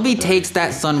 Shelby takes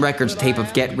that Sun Records tape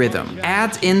of Get Rhythm,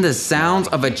 adds in the sounds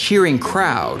of a cheering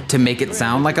crowd to make it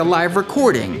sound like a live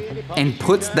recording, and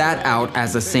puts that out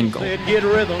as a single. Get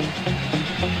rhythm.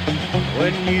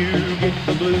 When you get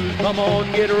the blues, come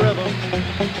on, get rhythm.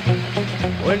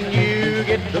 When you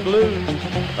get the blues,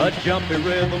 a jumpy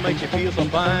rhythm makes you feel so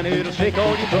fine. It'll shake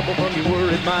all your trouble from your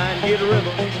worried mind. Get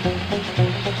rhythm.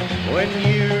 When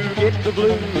you get the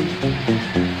blues.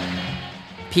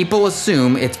 People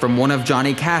assume it's from one of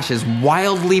Johnny Cash's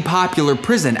wildly popular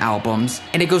prison albums,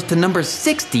 and it goes to number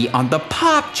 60 on the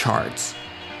pop charts.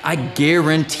 I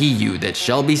guarantee you that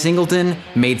Shelby Singleton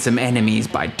made some enemies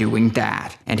by doing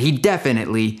that, and he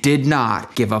definitely did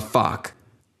not give a fuck.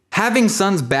 Having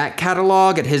Sun's back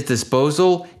catalog at his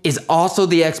disposal is also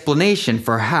the explanation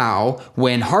for how,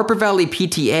 when Harper Valley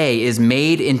PTA is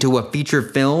made into a feature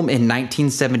film in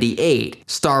 1978,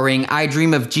 starring I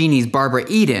Dream of Jeannie's Barbara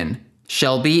Eden,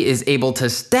 Shelby is able to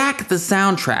stack the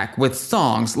soundtrack with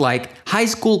songs like High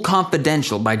School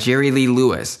Confidential by Jerry Lee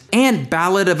Lewis and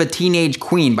Ballad of a Teenage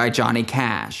Queen by Johnny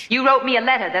Cash. You wrote me a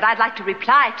letter that I'd like to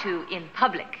reply to in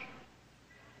public.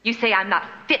 You say I'm not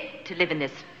fit to live in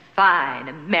this fine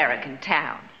American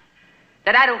town,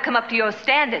 that I don't come up to your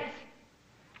standards,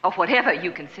 or whatever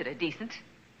you consider decent.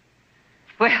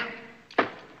 Well,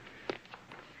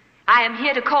 I am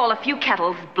here to call a few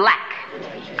kettles black.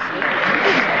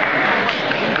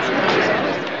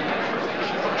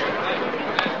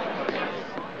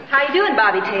 How you doing,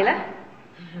 Bobby Taylor?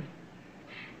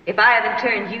 If I haven't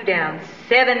turned you down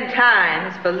 7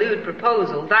 times for lewd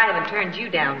proposals, I haven't turned you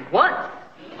down once.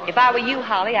 If I were you,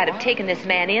 Holly, I'd have taken this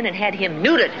man in and had him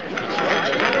neutered.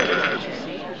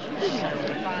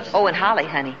 Oh, and Holly,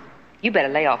 honey, you better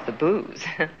lay off the booze,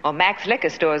 or Mac's Liquor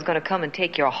Store is going to come and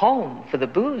take your home for the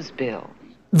booze bill.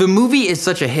 The movie is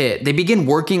such a hit, they begin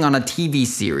working on a TV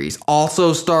series,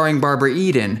 also starring Barbara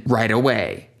Eden, right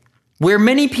away. Where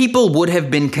many people would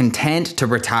have been content to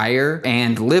retire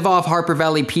and live off Harper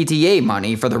Valley PTA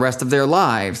money for the rest of their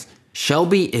lives,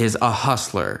 Shelby is a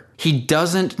hustler. He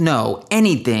doesn't know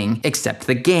anything except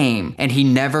the game, and he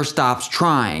never stops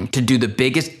trying to do the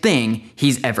biggest thing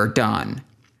he's ever done.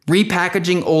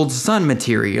 Repackaging old Sun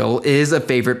material is a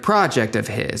favorite project of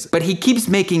his, but he keeps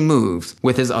making moves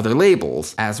with his other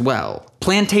labels as well.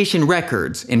 Plantation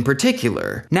Records, in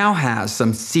particular, now has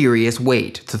some serious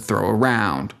weight to throw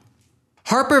around.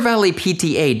 Harper Valley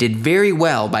PTA did very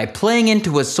well by playing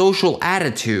into a social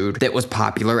attitude that was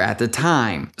popular at the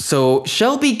time, so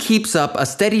Shelby keeps up a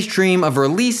steady stream of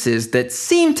releases that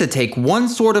seem to take one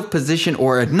sort of position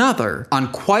or another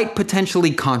on quite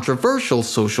potentially controversial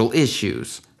social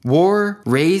issues. War,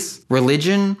 race,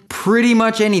 religion, pretty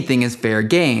much anything is fair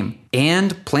game.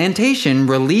 And Plantation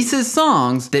releases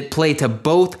songs that play to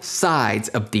both sides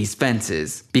of these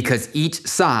fences, because each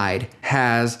side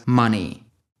has money.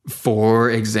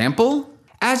 For example,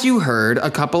 as you heard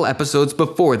a couple episodes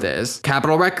before this,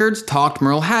 Capitol Records talked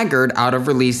Merle Haggard out of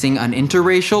releasing an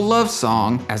interracial love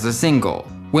song as a single.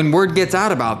 When word gets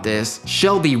out about this,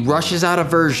 Shelby rushes out a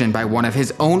version by one of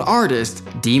his own artists,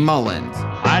 Dee Mullins.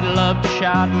 I'd love to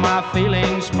shout my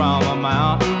feelings from a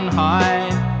mountain high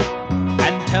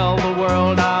and tell the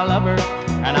world I love her,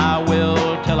 and I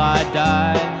will till I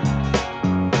die.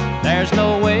 There's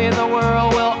no way the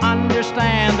world will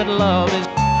understand that love is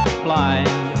blind,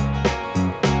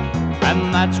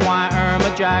 and that's why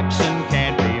Irma Jackson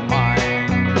can't be mine.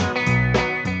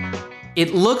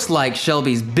 It looks like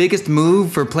Shelby's biggest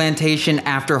move for Plantation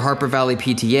after Harper Valley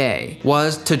PTA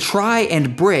was to try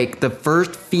and break the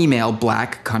first female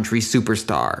black country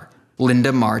superstar,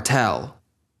 Linda Martell.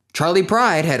 Charley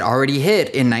Pride had already hit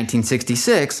in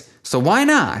 1966, so why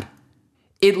not?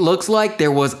 It looks like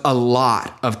there was a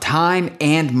lot of time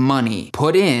and money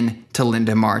put in to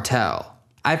Linda Martell.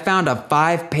 I found a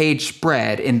 5-page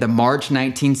spread in the March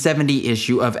 1970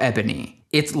 issue of Ebony.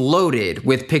 It's loaded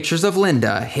with pictures of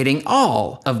Linda hitting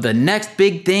all of the next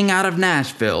big thing out of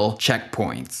Nashville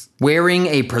checkpoints, wearing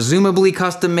a presumably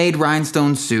custom-made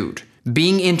rhinestone suit,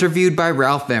 being interviewed by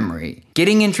Ralph Emery,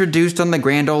 getting introduced on the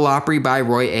Grand Ole Opry by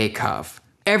Roy Acuff.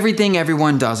 Everything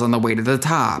everyone does on the way to the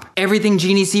top. Everything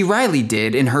Jeannie C. Riley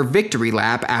did in her victory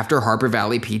lap after Harper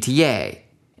Valley PTA.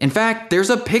 In fact, there's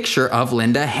a picture of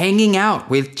Linda hanging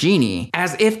out with Jeannie,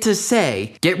 as if to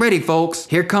say, get ready folks,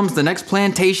 here comes the next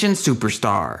Plantation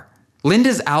superstar.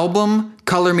 Linda's album,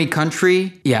 Color Me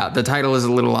Country, yeah, the title is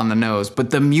a little on the nose,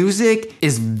 but the music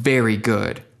is very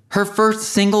good. Her first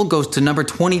single goes to number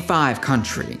 25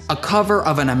 country, a cover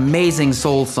of an amazing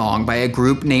soul song by a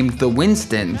group named The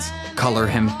Winstons, Color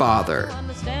Him Father.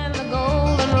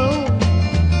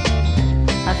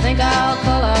 I think I'll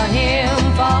color him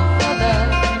father.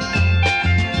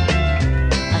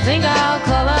 I think I'll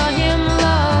color him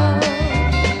love.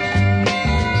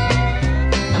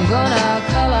 I'm gonna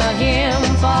color him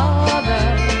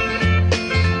father.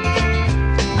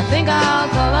 I think I'll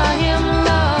color him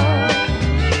love.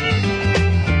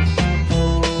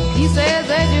 He says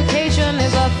education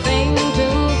is a thing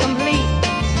to complete,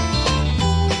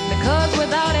 because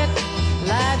without it,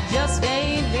 life just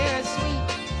ain't very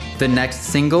sweet. The next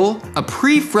single, a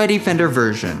pre-Freddie Fender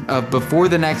version of Before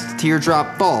the Next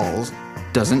Teardrop Falls,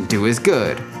 doesn't do as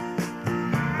good.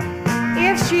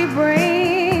 If she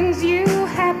brings you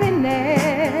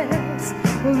happiness,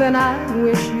 then I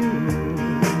wish you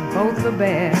both the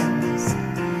best.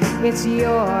 It's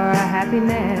your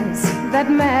happiness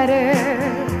that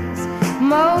matters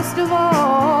most of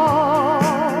all.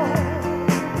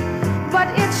 But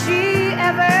if she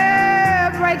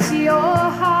ever breaks your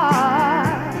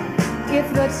heart, if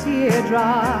the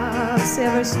teardrops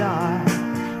ever start,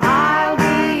 I'll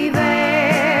be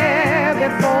there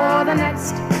before the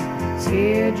next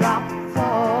teardrop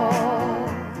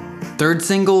falls. Third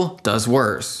single does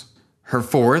worse. Her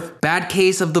fourth, Bad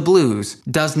Case of the Blues,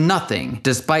 does nothing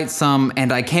despite some,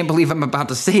 and I can't believe I'm about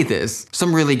to say this,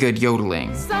 some really good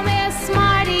yodeling. Some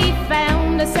smarty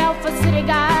found herself a city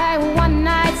guy who one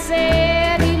night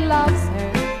said he loves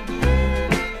her,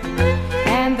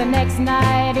 and the next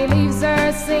night he leaves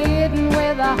her sitting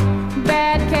with a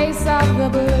bad case of the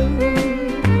blues.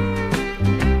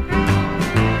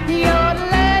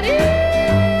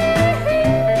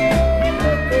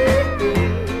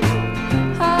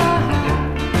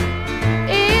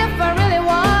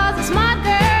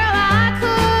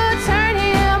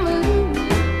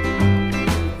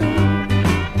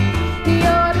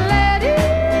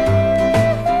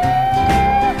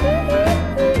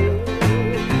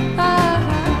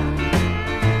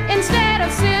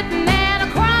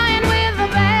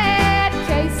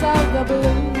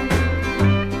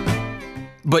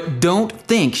 But don't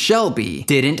think Shelby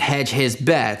didn't hedge his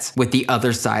bets with the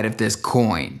other side of this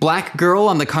coin. Black girl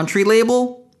on the country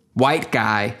label, white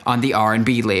guy on the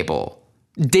R&B label.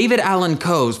 David Allan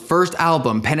Coe's first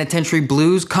album, Penitentiary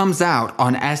Blues, comes out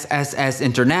on SSS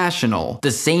International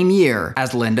the same year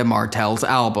as Linda Martell's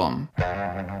album.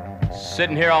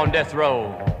 Sitting here on death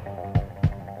row,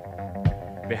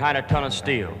 behind a ton of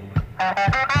steel.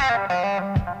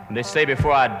 They say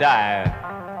before I die,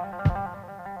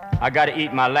 I gotta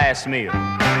eat my last meal.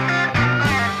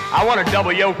 I want a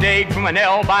double yolked egg from an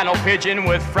albino pigeon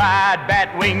with fried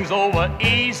bat wings over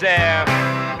easy.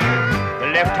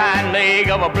 The left hind leg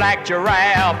of a black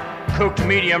giraffe, cooked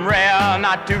medium rare,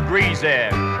 not too greasy.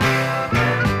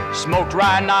 Smoked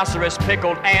rhinoceros,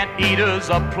 pickled anteaters,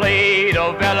 a plate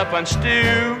of elephant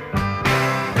stew.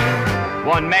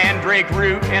 One mandrake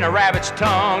root in a rabbit's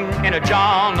tongue, and a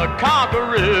John the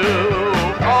Conqueror.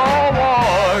 Oh,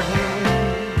 warden.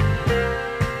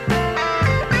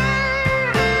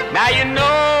 Now you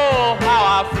know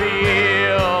how I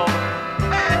feel.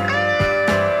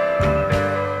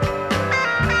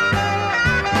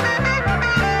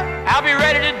 I'll be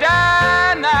ready to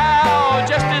die now,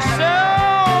 just as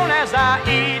soon as I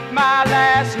eat my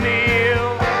last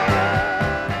meal.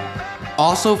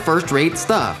 Also first-rate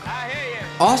stuff.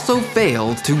 Also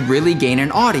failed to really gain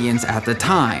an audience at the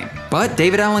time. But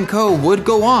David Allan Coe would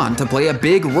go on to play a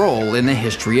big role in the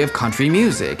history of country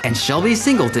music, and Shelby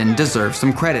Singleton deserves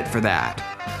some credit for that.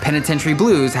 Penitentiary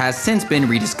Blues has since been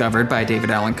rediscovered by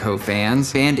David Allan Coe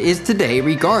fans and is today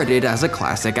regarded as a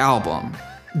classic album.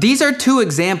 These are two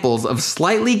examples of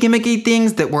slightly gimmicky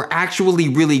things that were actually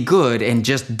really good and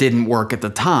just didn't work at the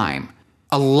time.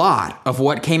 A lot of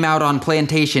what came out on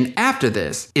Plantation after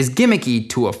this is gimmicky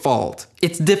to a fault.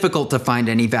 It's difficult to find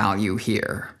any value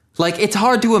here. Like, it's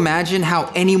hard to imagine how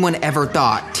anyone ever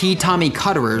thought T. Tommy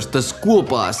Cutterer's The School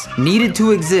Bus needed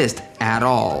to exist at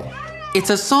all. It's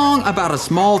a song about a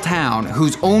small town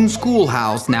whose own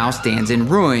schoolhouse now stands in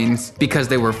ruins because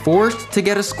they were forced to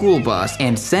get a school bus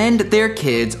and send their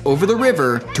kids over the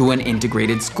river to an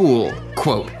integrated school,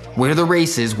 quote, where the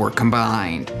races were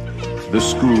combined. The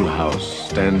schoolhouse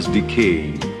stands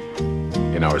decayed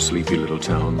in our sleepy little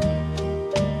town.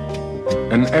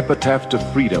 An epitaph to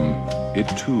freedom, it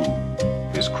too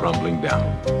is crumbling down.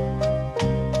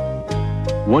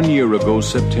 1 year ago,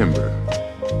 September,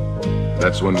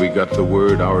 that's when we got the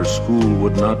word our school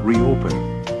would not reopen.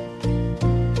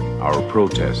 Our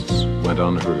protests went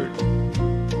unheard.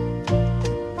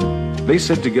 They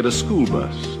said to get a school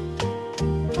bus,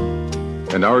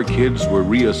 and our kids were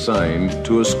reassigned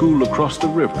to a school across the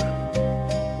river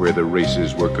where the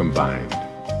races were combined.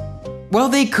 Well,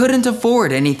 they couldn't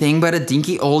afford anything but a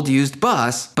dinky old used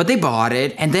bus, but they bought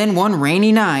it, and then one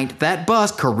rainy night, that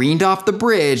bus careened off the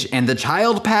bridge and the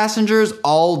child passengers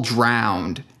all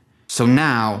drowned. So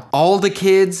now, all the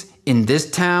kids in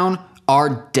this town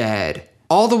are dead.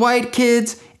 All the white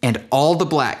kids and all the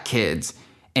black kids.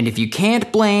 And if you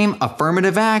can't blame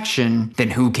affirmative action, then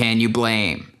who can you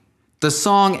blame? The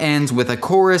song ends with a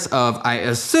chorus of, I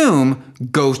assume,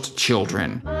 ghost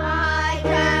children. My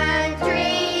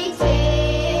country,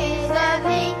 'tis of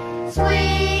thee,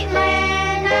 sweet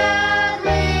land of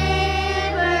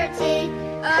liberty,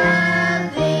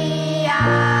 of thee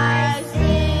I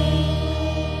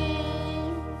sing.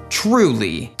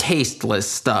 Truly tasteless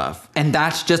stuff. And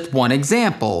that's just one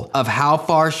example of how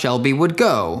far Shelby would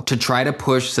go to try to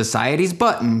push society's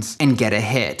buttons and get a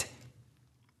hit.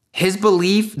 His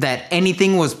belief that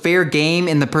anything was fair game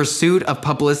in the pursuit of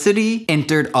publicity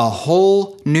entered a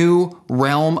whole new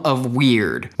realm of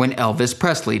weird when Elvis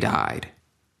Presley died.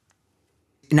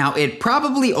 Now, it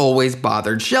probably always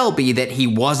bothered Shelby that he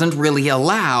wasn't really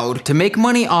allowed to make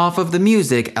money off of the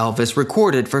music Elvis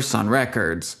recorded for Sun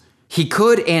Records. He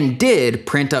could and did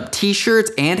print up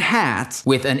t-shirts and hats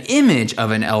with an image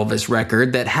of an Elvis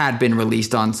record that had been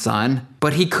released on Sun,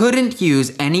 but he couldn't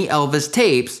use any Elvis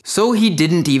tapes, so he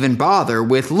didn't even bother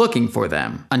with looking for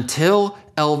them until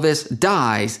Elvis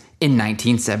dies in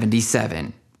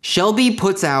 1977. Shelby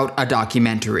puts out a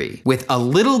documentary with a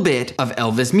little bit of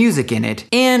Elvis music in it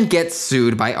and gets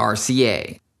sued by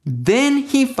RCA. Then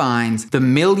he finds the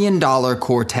 $1 Million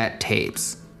Quartet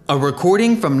tapes. A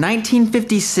recording from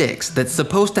 1956 that's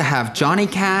supposed to have Johnny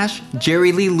Cash,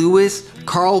 Jerry Lee Lewis,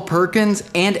 Carl Perkins,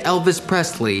 and Elvis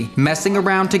Presley messing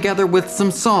around together with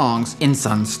some songs in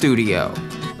Sun's studio.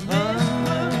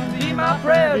 Be my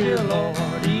prayer, dear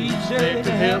Lord, each day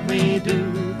to help me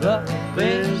do the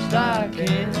best I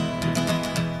can.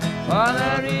 For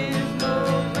there is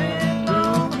no man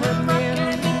on with me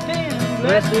anything.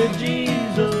 Blessed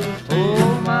Jesus,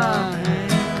 hold my hand.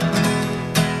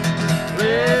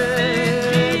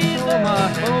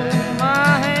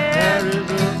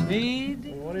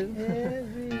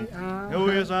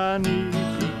 I need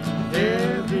you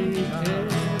every day.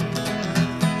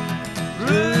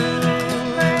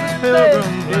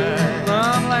 Pilgrim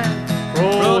land,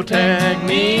 protect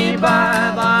me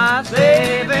by thy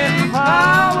saving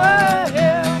power.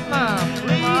 Help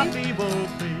my feeble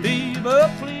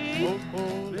plea.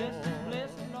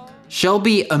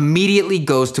 Shelby immediately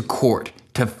goes to court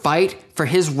to fight for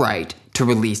his right to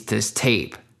release this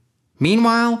tape.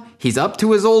 Meanwhile, he's up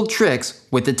to his old tricks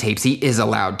with the tapes he is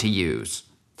allowed to use.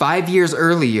 5 years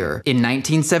earlier, in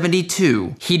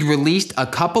 1972, he'd released a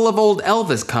couple of old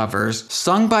Elvis covers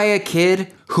sung by a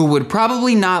kid who would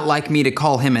probably not like me to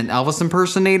call him an Elvis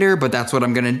impersonator, but that's what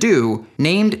I'm gonna do,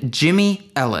 named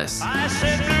Jimmy Ellis. I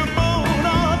said blue moon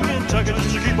of Kentucky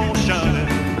just to keep on shining.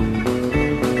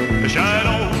 Shine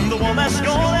on the one that's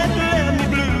gonna let me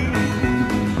blue.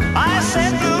 I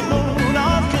said blue moon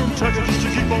of Kentucky just to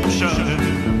keep on shining.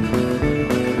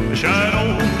 Shine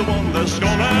on the one that's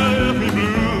gonna let me blue.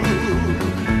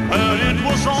 It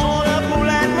was all a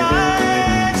moonlight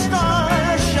night,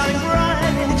 stars shining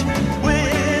bright,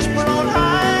 whisper on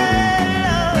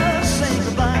high, say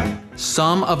goodbye.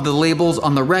 Some of the labels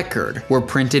on the record were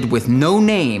printed with no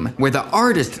name where the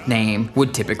artist name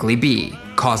would typically be,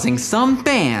 causing some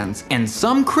fans and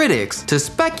some critics to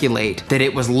speculate that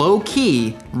it was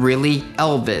low-key really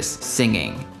Elvis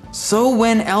singing. So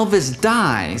when Elvis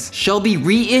dies, Shelby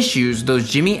reissues those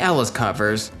Jimmy Ellis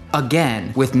covers,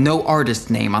 again with no artist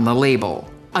name on the label.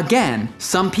 Again,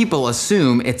 some people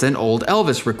assume it's an old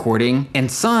Elvis recording,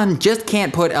 and Sun just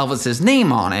can't put Elvis's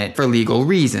name on it for legal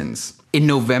reasons. In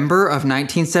November of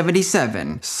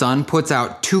 1977, Sun puts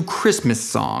out 2 Christmas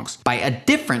songs by a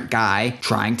different guy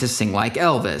trying to sing like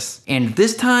Elvis. And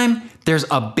this time, there's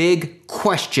a big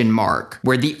question mark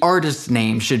where the artist's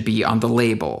name should be on the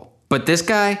label. But this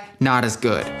guy, not as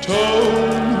good.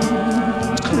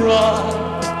 Don't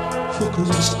cry for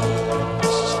Christmas.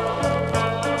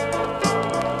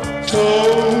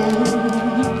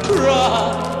 Don't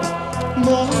cry,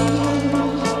 Mama.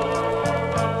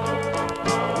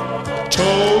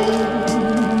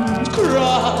 Don't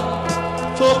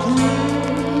cry for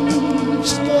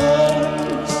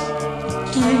Christmas.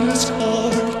 In this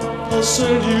card, I'll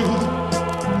send you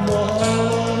mine.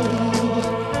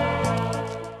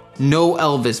 No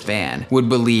Elvis fan would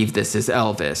believe this is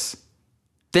Elvis.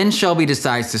 Then Shelby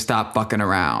decides to stop fucking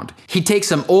around. He takes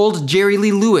some old Jerry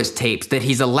Lee Lewis tapes that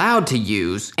he's allowed to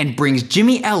use and brings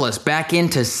Jimmy Ellis back in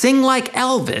to sing like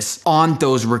Elvis on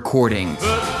those recordings.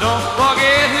 But don't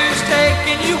forget who's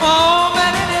taking you home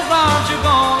and in his arms you're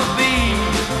gonna be.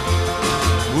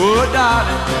 Oh,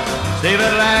 darling, save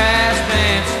that last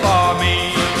dance for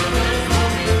me.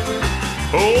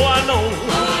 Oh, I know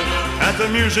that the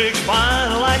music's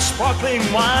fine like sparkling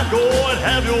wine. Go and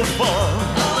have your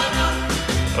fun.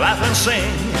 Laugh and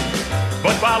sing,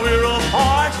 but while we're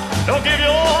apart, don't give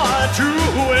your heart to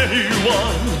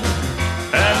anyone.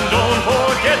 And don't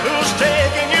forget who's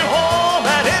taking you home,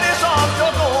 and in his arms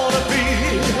you're gonna be.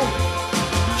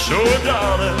 So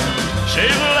darling,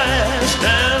 save the last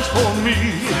dance for me.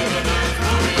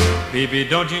 Baby,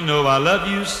 don't you know I love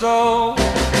you so?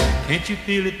 Can't you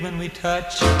feel it when we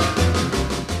touch?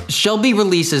 Shelby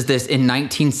releases this in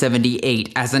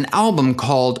 1978 as an album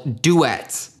called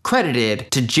Duets,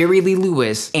 credited to Jerry Lee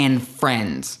Lewis and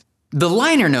friends. The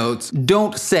liner notes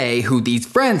don't say who these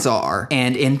friends are,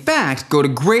 and in fact go to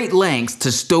great lengths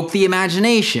to stoke the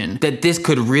imagination that this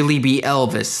could really be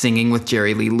Elvis singing with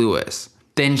Jerry Lee Lewis.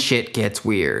 Then shit gets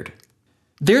weird.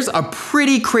 There's a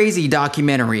pretty crazy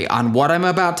documentary on what I'm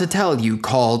about to tell you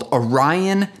called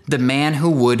Orion, the Man Who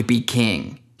Would Be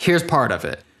King. Here's part of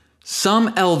it.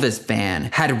 Some Elvis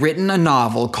fan had written a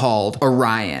novel called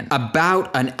Orion about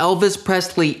an Elvis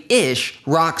Presley-ish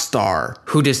rock star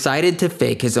who decided to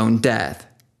fake his own death.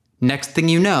 Next thing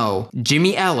you know,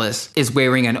 Jimmy Ellis is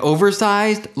wearing an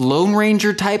oversized Lone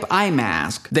Ranger type eye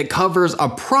mask that covers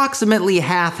approximately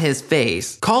half his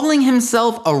face, calling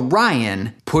himself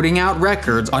Orion, putting out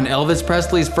records on Elvis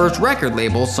Presley's first record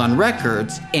label, Sun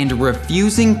Records, and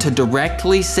refusing to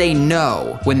directly say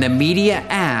no when the media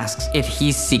asks if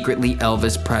he's secretly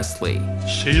Elvis Presley.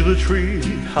 See the tree,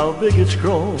 how big it's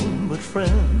grown, but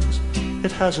friends,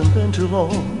 it hasn't been too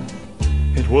long.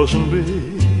 It wasn't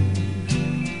big.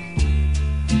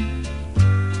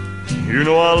 You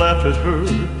know I laughed at her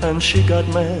and she got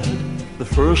mad. The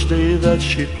first day that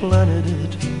she planted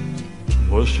it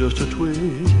was just a twig.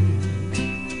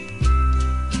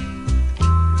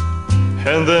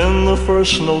 And then the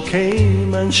first snow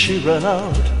came and she ran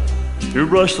out to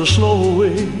brush the snow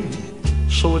away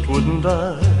so it wouldn't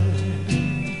die.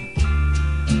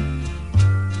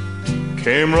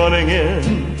 Came running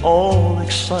in, all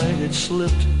excited,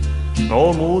 slipped, and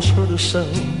almost hurt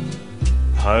herself.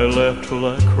 I laughed till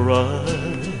I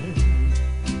cried.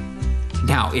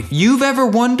 Now, if you've ever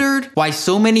wondered why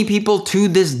so many people to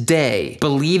this day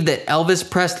believe that Elvis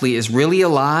Presley is really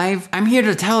alive, I'm here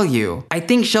to tell you, I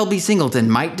think Shelby Singleton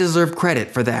might deserve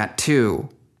credit for that too.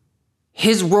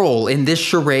 His role in this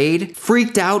charade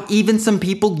freaked out even some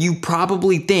people you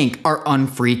probably think are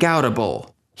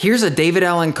unfreak-outable. Here's a David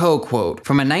Allan Coe quote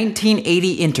from a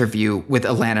 1980 interview with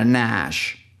Alana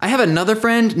Nash. I have another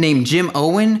friend named Jim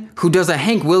Owen who does a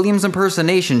Hank Williams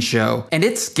impersonation show, and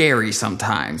it's scary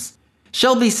sometimes.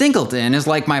 Shelby Singleton is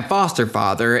like my foster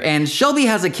father, and Shelby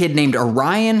has a kid named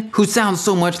Orion who sounds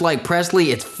so much like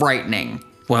Presley it's frightening.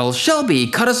 Well, Shelby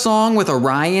cut a song with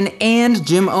Orion and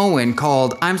Jim Owen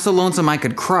called I'm So Lonesome I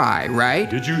Could Cry, right?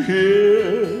 Did you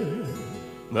hear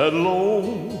that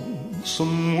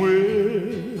lonesome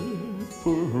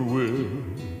whippoorwill?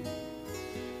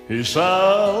 He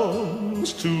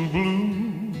sounds too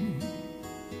blue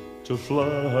to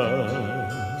fly.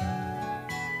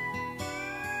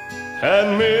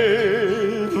 And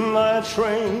midnight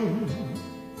train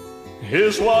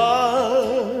is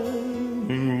whining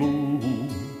low.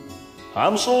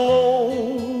 I'm so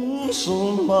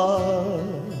lonesome I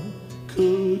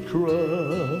could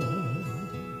cry.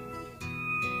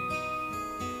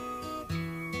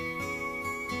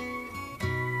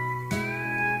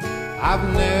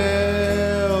 I've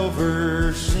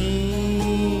never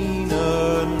seen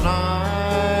a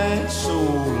night so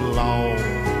long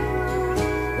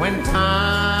when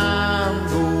time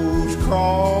goes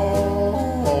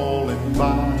crawling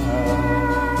by.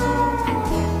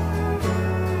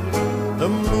 The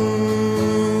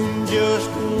moon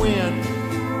just went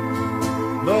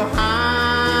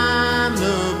behind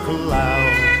the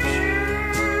clouds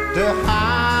to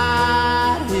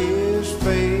hide his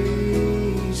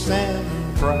face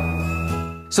and pride.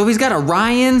 So he's got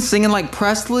Orion singing like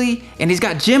Presley, and he's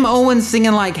got Jim Owens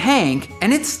singing like Hank,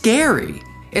 and it's scary.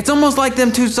 It's almost like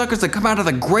them two suckers that come out of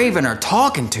the grave and are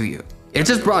talking to you. It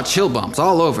just brought chill bumps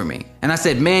all over me. And I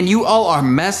said, man, you all are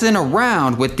messing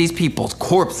around with these people's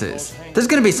corpses. There's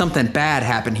gonna be something bad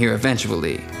happen here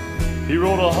eventually. He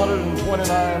wrote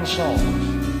 129 songs,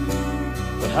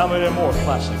 but how many more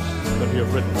classics could he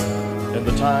have written in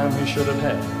the time he should have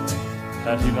had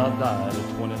he not died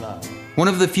at 29? One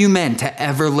of the few men to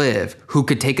ever live who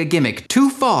could take a gimmick too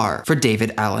far for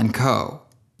David Allan Coe.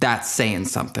 That's saying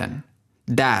something.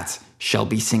 That's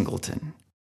Shelby Singleton.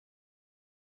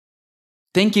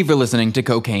 Thank you for listening to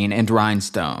Cocaine and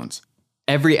Rhinestones.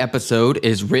 Every episode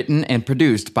is written and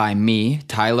produced by me,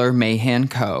 Tyler Mahan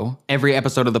Coe. Every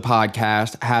episode of the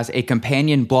podcast has a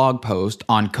companion blog post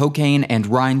on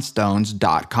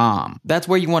cocaineandrhinestones.com. That's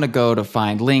where you want to go to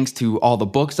find links to all the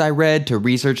books I read to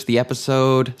research the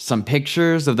episode, some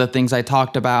pictures of the things I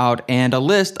talked about, and a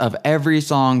list of every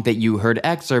song that you heard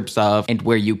excerpts of and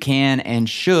where you can and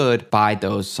should buy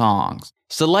those songs.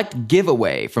 Select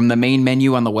giveaway from the main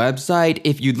menu on the website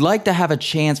if you'd like to have a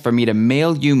chance for me to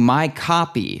mail you my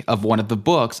copy of one of the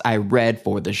books I read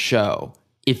for the show.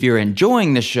 If you're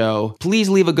enjoying the show, please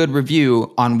leave a good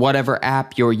review on whatever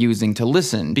app you're using to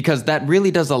listen, because that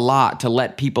really does a lot to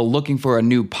let people looking for a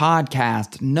new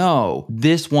podcast know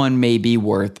this one may be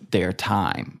worth their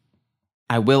time.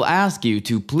 I will ask you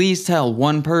to please tell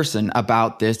one person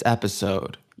about this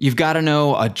episode. You've got to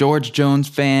know a George Jones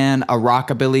fan, a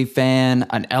Rockabilly fan,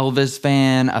 an Elvis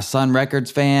fan, a Sun Records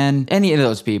fan, any of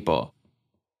those people.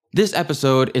 This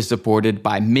episode is supported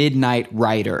by Midnight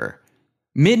Rider.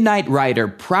 Midnight Rider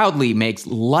proudly makes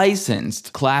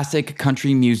licensed classic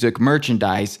country music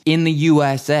merchandise in the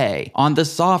USA on the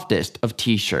softest of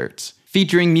t-shirts,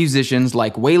 featuring musicians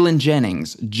like Waylon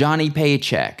Jennings, Johnny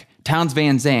Paycheck, Townes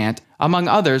Van Zandt, among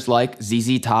others like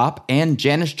ZZ Top and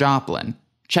Janis Joplin.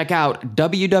 Check out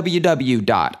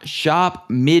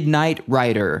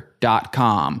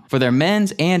www.shopmidnightrider.com for their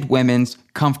men's and women's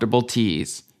comfortable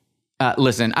tees.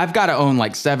 Listen, I've got to own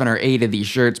like 7 or 8 of these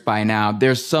shirts by now.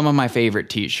 They're some of my favorite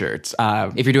t-shirts.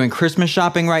 If you're doing Christmas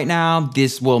shopping right now,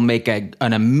 this will make an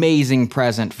amazing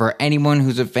present for anyone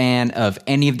who's a fan of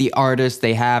any of the artists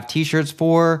they have t-shirts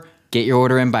for. Get your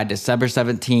order in by December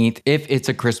 17th if it's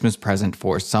a Christmas present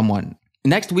for someone.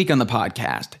 Next week on the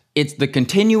podcast, it's the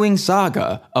continuing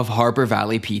saga of Harper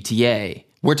Valley PTA.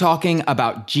 We're talking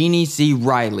about Jeannie C.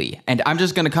 Riley, and I'm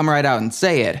just going to come right out and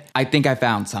say it. I think I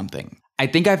found something. I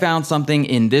think I found something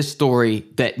in this story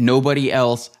that nobody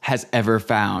else has ever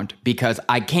found, because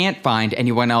I can't find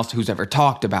anyone else who's ever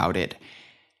talked about it.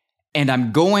 And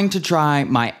I'm going to try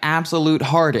my absolute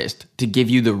hardest to give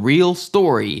you the real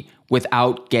story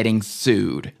without getting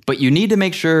sued. But you need to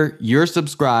make sure you're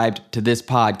subscribed to this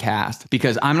podcast,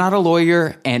 because I'm not a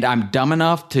lawyer and I'm dumb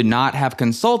enough to not have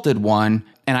consulted one,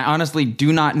 and I honestly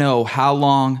do not know how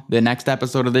long the next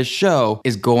episode of this show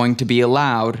is going to be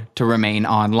allowed to remain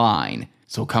online.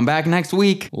 So come back next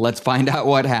week, let's find out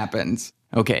what happens.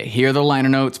 Okay, here are the liner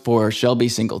notes for Shelby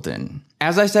Singleton.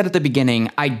 As I said at the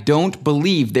beginning, I don't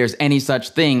believe there's any such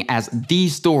thing as the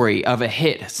story of a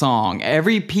hit song.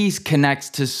 Every piece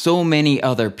connects to so many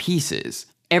other pieces.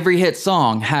 Every hit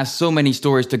song has so many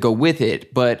stories to go with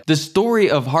it, but the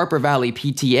story of Harper Valley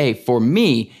PTA, for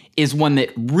me, is one that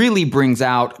really brings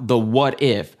out the what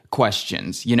if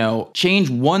questions. You know, change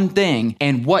one thing,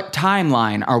 and what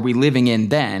timeline are we living in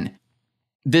then?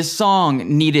 This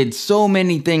song needed so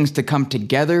many things to come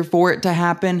together for it to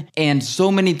happen, and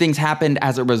so many things happened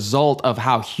as a result of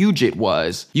how huge it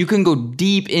was. You can go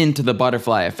deep into the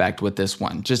butterfly effect with this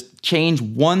one. Just change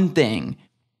one thing.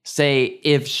 Say,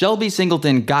 if Shelby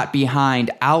Singleton got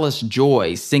behind Alice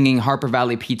Joy singing Harper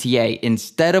Valley PTA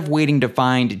instead of waiting to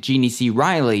find Jeannie C.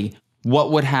 Riley,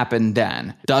 what would happen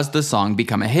then? Does the song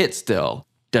become a hit still?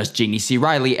 Does Jeannie C.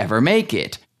 Riley ever make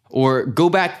it? Or go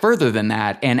back further than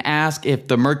that and ask if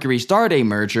the Mercury Starday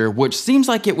merger, which seems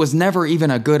like it was never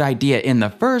even a good idea in the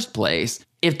first place,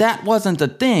 if that wasn't a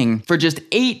thing for just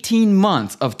 18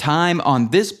 months of time on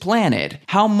this planet,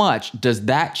 how much does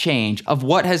that change of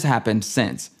what has happened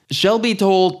since? Shelby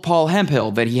told Paul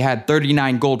Hemphill that he had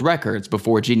 39 gold records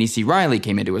before Jeannie C. Riley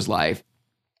came into his life.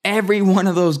 Every one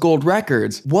of those gold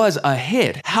records was a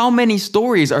hit. How many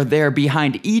stories are there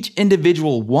behind each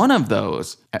individual one of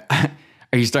those?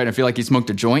 Are you starting to feel like you smoked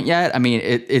a joint yet? I mean,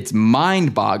 it's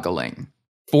mind-boggling.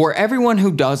 For everyone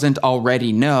who doesn't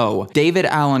already know, David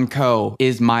Allan Coe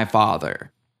is my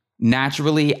father.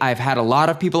 Naturally, I've had a lot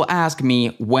of people ask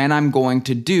me when I'm going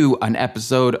to do an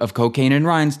episode of Cocaine and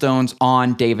Rhinestones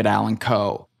on David Allan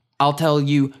Coe. I'll tell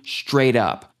you straight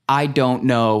up, I don't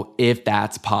know if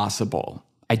that's possible.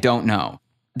 I don't know.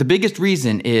 The biggest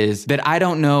reason is that I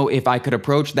don't know if I could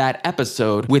approach that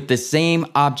episode with the same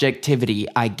objectivity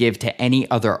I give to any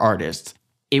other artist.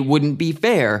 It wouldn't be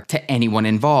fair to anyone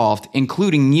involved,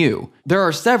 including you. There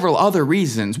are several other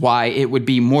reasons why it would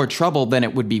be more trouble than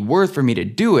it would be worth for me to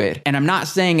do it, and I'm not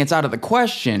saying it's out of the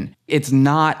question. It's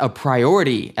not a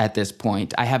priority at this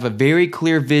point. I have a very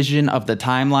clear vision of the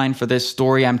timeline for this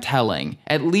story I'm telling,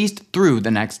 at least through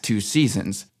the next 2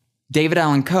 seasons. David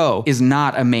Allan Coe is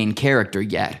not a main character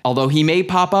yet, although he may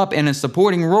pop up in a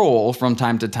supporting role from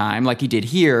time to time like he did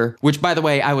here, which by the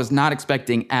way, I was not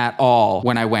expecting at all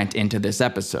when I went into this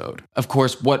episode. Of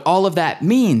course, what all of that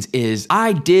means is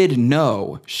I did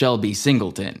know Shelby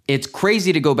Singleton. It's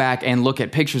crazy to go back and look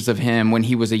at pictures of him when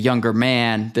he was a younger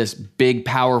man, this big,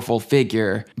 powerful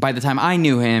figure. By the time I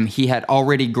knew him, he had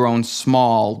already grown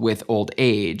small with old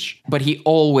age, but he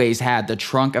always had the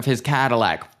trunk of his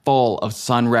Cadillac full of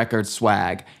Sun Records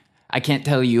swag. I can't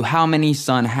tell you how many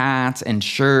Sun hats and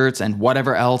shirts and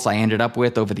whatever else I ended up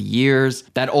with over the years.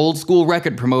 That old school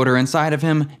record promoter inside of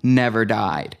him never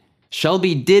died.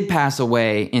 Shelby did pass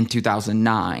away in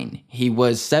 2009. He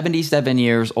was 77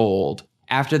 years old.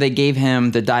 After they gave him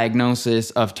the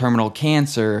diagnosis of terminal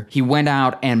cancer, he went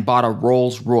out and bought a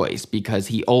Rolls Royce because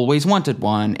he always wanted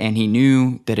one and he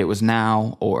knew that it was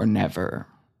now or never.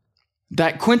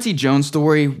 That Quincy Jones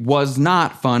story was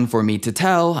not fun for me to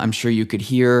tell, I'm sure you could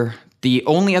hear. The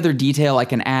only other detail I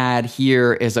can add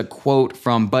here is a quote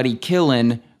from Buddy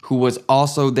Killen, who was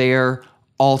also there,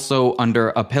 also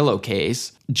under a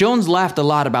pillowcase. Jones laughed a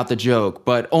lot about the joke,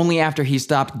 but only after he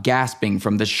stopped gasping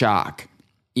from the shock.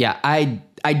 Yeah,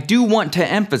 I do want to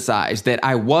emphasize that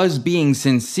I was being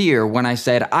sincere when I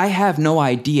said I have no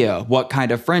idea what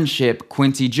kind of friendship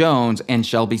Quincy Jones and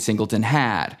Shelby Singleton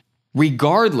had.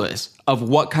 Regardless of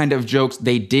what kind of jokes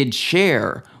they did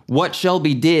share, what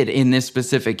Shelby did in this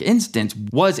specific instance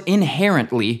was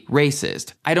inherently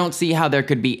racist. I don't see how there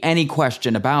could be any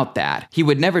question about that. He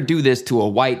would never do this to a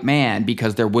white man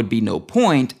because there would be no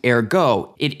point,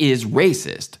 ergo, it is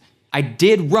racist. I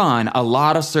did run a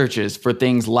lot of searches for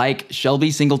things like Shelby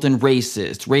Singleton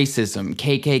racist, racism,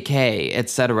 KKK,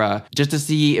 etc., just to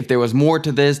see if there was more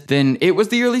to this than it was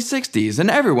the early 60s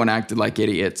and everyone acted like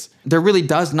idiots. There really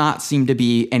does not seem to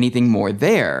be anything more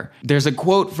there. There's a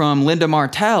quote from Linda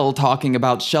Martell talking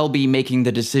about Shelby making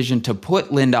the decision to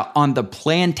put Linda on the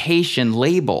Plantation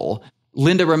label.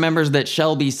 Linda remembers that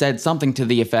Shelby said something to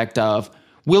the effect of,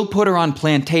 "We'll put her on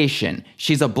Plantation.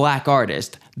 She's a black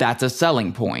artist. That's a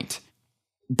selling point."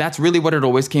 That's really what it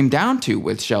always came down to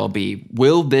with Shelby.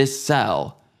 Will this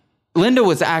sell? Linda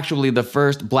was actually the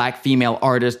first black female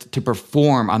artist to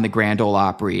perform on the Grand Ole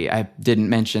Opry. I didn't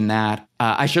mention that.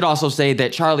 I should also say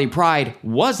that Charlie Pride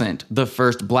wasn't the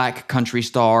first black country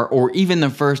star or even the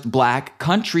first black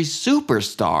country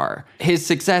superstar. His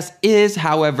success is,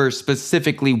 however,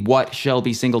 specifically what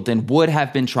Shelby Singleton would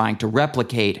have been trying to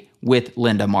replicate with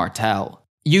Linda Martell.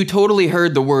 You totally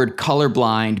heard the word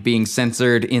colorblind being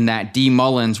censored in that Dee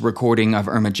Mullins recording of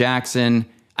Irma Jackson.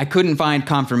 I couldn't find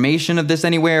confirmation of this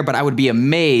anywhere, but I would be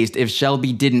amazed if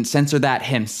Shelby didn't censor that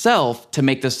himself to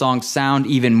make the song sound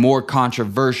even more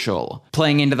controversial,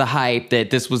 playing into the hype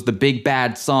that this was the big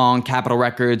bad song Capitol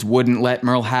Records wouldn't let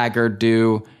Merle Haggard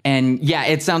do. And yeah,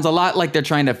 it sounds a lot like they're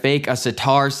trying to fake a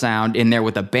sitar sound in there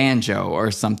with a banjo or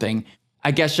something. I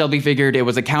guess Shelby figured it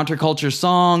was a counterculture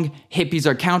song. Hippies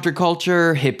are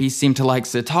counterculture. Hippies seem to like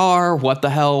sitar. What the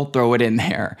hell? Throw it in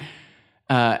there.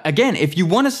 Again, if you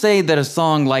want to say that a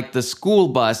song like The School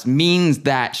Bus means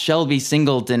that Shelby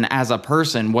Singleton as a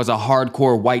person was a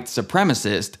hardcore white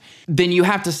supremacist, then you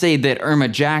have to say that Irma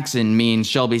Jackson means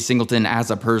Shelby Singleton as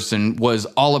a person was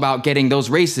all about getting those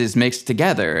races mixed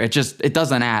together. It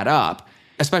doesn't add up.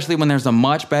 Especially when there's a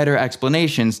much better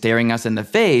explanation staring us in the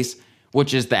face,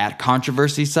 which is that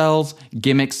controversy sells,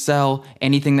 gimmicks sell,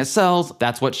 anything that sells,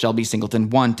 that's what Shelby Singleton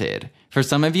wanted. For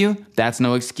some of you, that's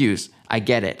no excuse. I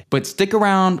get it. But stick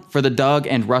around for the Doug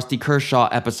and Rusty Kershaw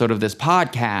episode of this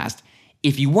podcast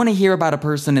if you want to hear about a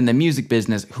person in the music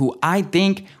business who I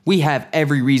think we have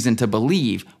every reason to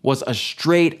believe was a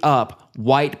straight up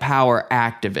white power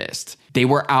activist. They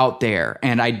were out there,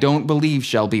 and I don't believe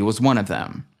Shelby was one of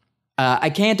them.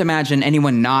 I can't imagine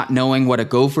anyone not knowing what a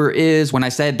gopher is when I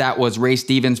said that was Ray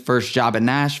Stevens' first job in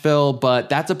Nashville, but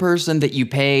that's a person that you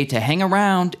pay to hang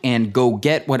around and go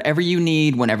get whatever you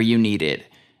need whenever you need it.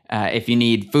 If you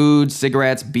need food,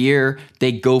 cigarettes, beer,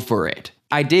 they go for it.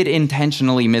 I did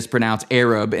intentionally mispronounce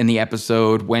Arab in the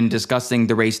episode when discussing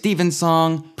the Ray Stevens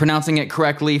song. Pronouncing it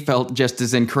correctly felt just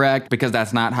as incorrect because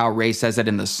that's not how Ray says it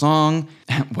in the song.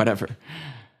 Whatever.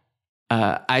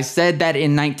 I said that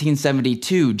in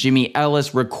 1972, Jimmy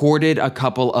Ellis recorded a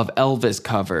couple of Elvis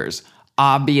covers.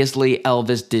 Obviously,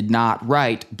 Elvis did not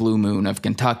write Blue Moon of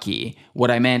Kentucky. What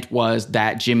I meant was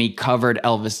that Jimmy covered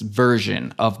Elvis'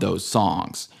 version of those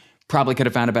songs. Probably could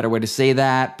have found a better way to say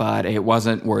that, but it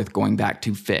wasn't worth going back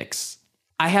to fix.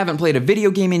 I haven't played a video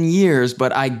game in years,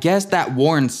 but I guess that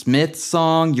Warren Smith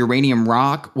song, Uranium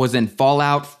Rock, was in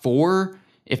Fallout 4?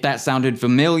 If that sounded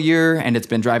familiar and it's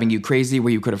been driving you crazy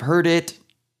where you could have heard it.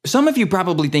 Some of you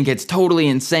probably think it's totally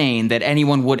insane that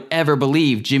anyone would ever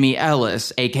believe Jimmy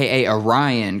Ellis, aka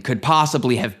Orion, could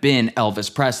possibly have been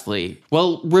Elvis Presley.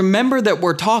 Well, remember that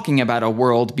we're talking about a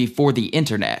world before the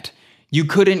internet. You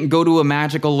couldn't go to a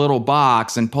magical little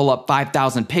box and pull up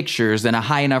 5,000 pictures in a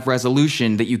high enough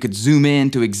resolution that you could zoom in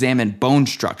to examine bone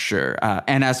structure.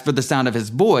 And as for the sound of his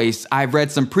voice, I've read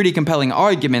some pretty compelling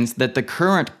arguments that the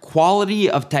current quality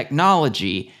of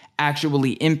technology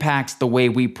actually impacts the way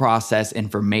we process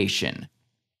information.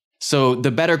 So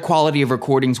the better quality of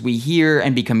recordings we hear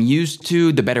and become used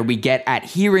to, the better we get at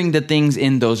hearing the things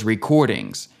in those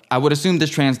recordings. I would assume this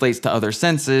translates to other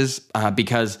senses,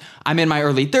 because I'm in my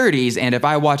early 30s, and if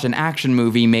I watch an action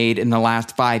movie made in the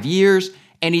last 5 years,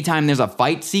 anytime there's a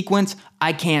fight sequence,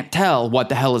 I can't tell what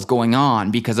the hell is going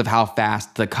on because of how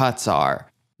fast the cuts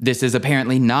are. This is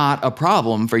apparently not a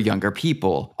problem for younger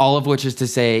people. All of which is to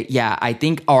say, yeah, I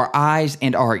think our eyes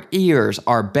and our ears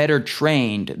are better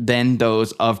trained than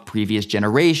those of previous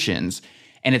generations.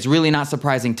 And it's really not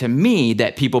surprising to me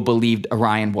that people believed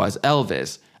Orion was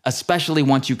Elvis, especially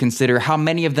once you consider how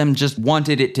many of them just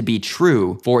wanted it to be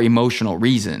true for emotional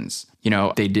reasons. You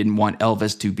know, they didn't want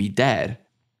Elvis to be dead.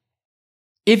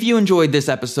 If you enjoyed this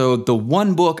episode, the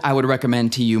one book I would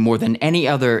recommend to you more than any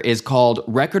other is called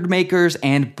Record Makers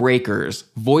and Breakers,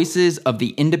 Voices of the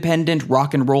Independent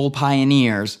Rock and Roll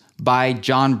Pioneers by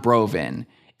John Brovin.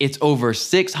 It's over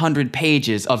 600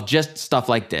 pages of just stuff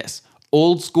like this.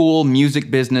 Old school music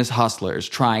business hustlers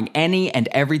trying any and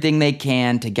everything they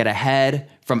can to get ahead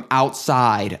from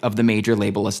outside of the major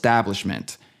label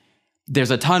establishment.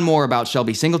 There's a ton more about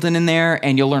Shelby Singleton in there,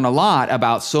 and you'll learn a lot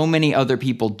about so many other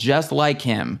people just like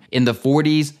him in the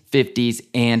 40s, 50s,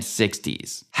 and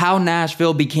 60s. How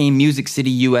Nashville Became Music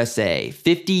City, USA,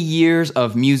 50 Years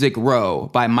of Music Row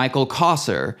by Michael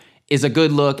Kosser is a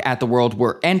good look at the world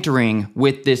we're entering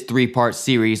with this 3-part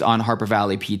series on Harper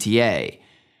Valley PTA.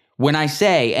 When I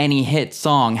say any hit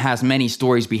song has many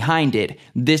stories behind it,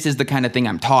 this is the kind of thing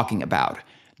I'm talking about.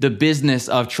 The business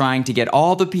of trying to get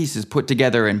all the pieces put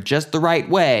together in just the right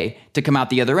way to come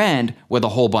out the other end with a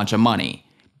whole bunch of money.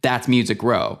 That's Music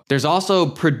Row. There's also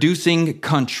Producing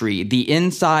Country, the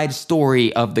inside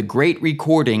story of the great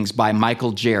recordings by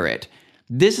Michael Jarrett.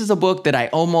 This is a book that I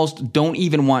almost don't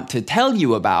even want to tell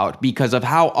you about because of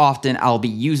how often I'll be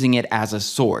using it as a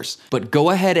source. But go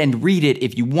ahead and read it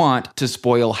if you want to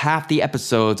spoil half the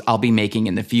episodes I'll be making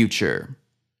in the future.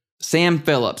 Sam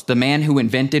Phillips, The Man Who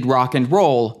Invented Rock and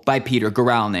Roll by Peter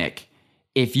Guralnick.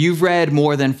 If you've read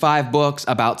more than 5 books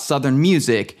about Southern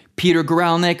music, Peter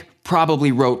Guralnick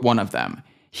probably wrote one of them.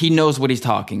 He knows what he's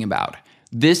talking about.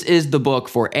 This is the book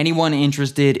for anyone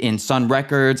interested in Sun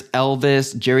Records,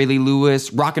 Elvis, Jerry Lee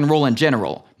Lewis, rock and roll in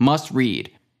general. Must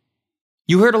read.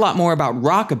 You heard a lot more about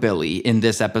rockabilly in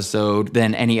this episode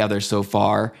than any other so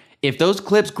far. If those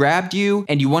clips grabbed you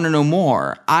and you want to know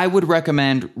more, I would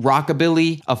recommend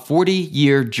Rockabilly, A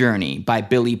 40-Year Journey by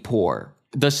Billy Poor.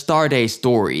 The Starday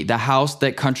Story, The House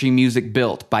That Country Music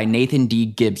Built by Nathan D.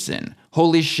 Gibson.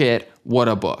 Holy shit, what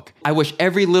a book. I wish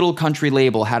every little country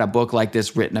label had a book like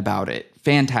this written about it.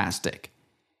 Fantastic.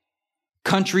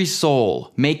 Country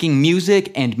Soul, Making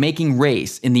Music and Making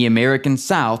Race in the American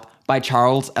South by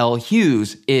Charles L.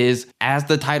 Hughes is, as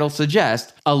the title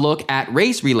suggests, a look at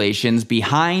race relations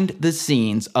behind the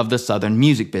scenes of the Southern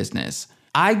music business.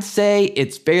 I'd say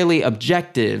it's fairly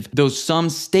objective, though some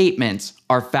statements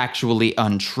are factually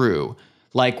untrue.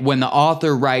 Like when the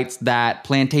author writes that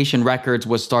Plantation Records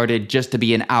was started just to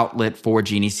be an outlet for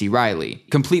Jeannie C. Riley.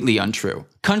 Completely untrue.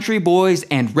 Country Boys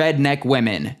and Redneck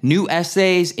Women, New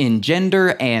Essays in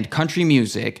Gender and Country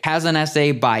Music, has an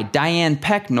essay by Diane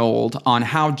Pecknold on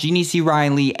how Jeannie C.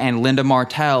 Riley and Linda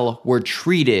Martell were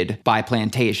treated by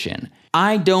Plantation.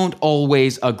 I don't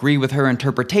always agree with her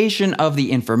interpretation of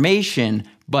the information,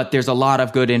 but there's a lot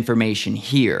of good information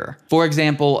here. For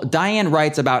example, Diane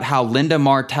writes about how Linda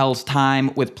Martell's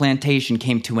time with Plantation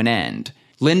came to an end.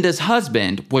 Linda's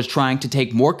husband was trying to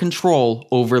take more control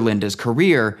over Linda's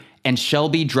career, and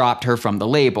Shelby dropped her from the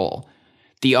label.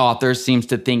 The author seems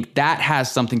to think that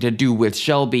has something to do with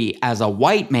Shelby as a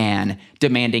white man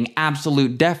demanding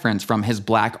absolute deference from his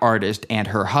black artist and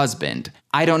her husband.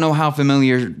 I don't know how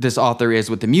familiar this author is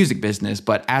with the music business,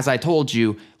 but as I told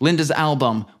you, Linda's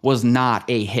album was not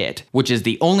a hit, which is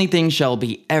the only thing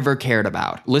Shelby ever cared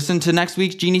about. Listen to next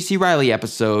week's Jeannie C. Riley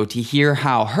episode to hear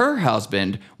how her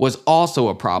husband was also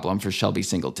a problem for Shelby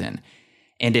Singleton.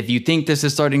 And if you think this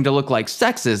is starting to look like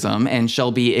sexism and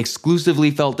Shelby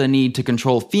exclusively felt the need to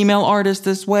control female artists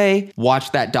this way,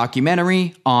 watch that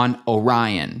documentary on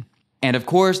Orion. And of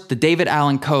course, the David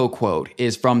Allan Coe quote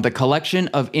is from the collection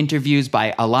of interviews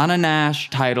by Alana Nash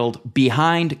titled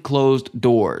Behind Closed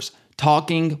Doors,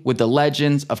 Talking with the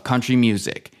Legends of Country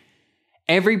Music.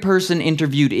 Every person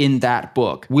interviewed in that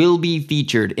book will be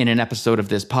featured in an episode of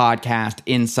this podcast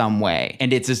in some way,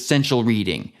 and it's essential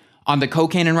reading. On the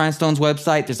Cocaine and Rhinestones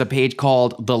website, there's a page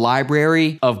called The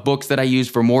Library of books that I use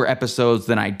for more episodes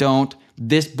than I don't.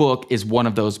 This book is one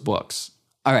of those books.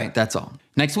 All right, that's all.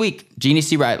 Next week, Jeannie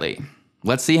C. Riley.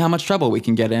 Let's see how much trouble we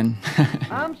can get in.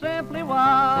 I'm simply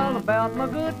wild about my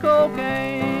good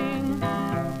cocaine.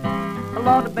 A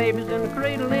lot of babies in the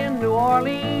cradle in New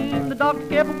Orleans. The doctor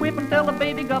kept a whip until the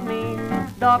baby got mean.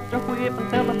 Doctor whip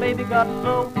until the baby got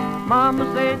so.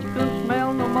 Mama said you couldn't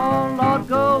smell no more. Lord,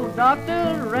 go,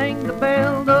 doctor, ring the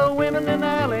bell. The women in the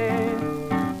alley.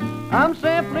 I'm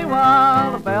simply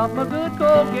wild about my good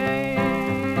cocaine.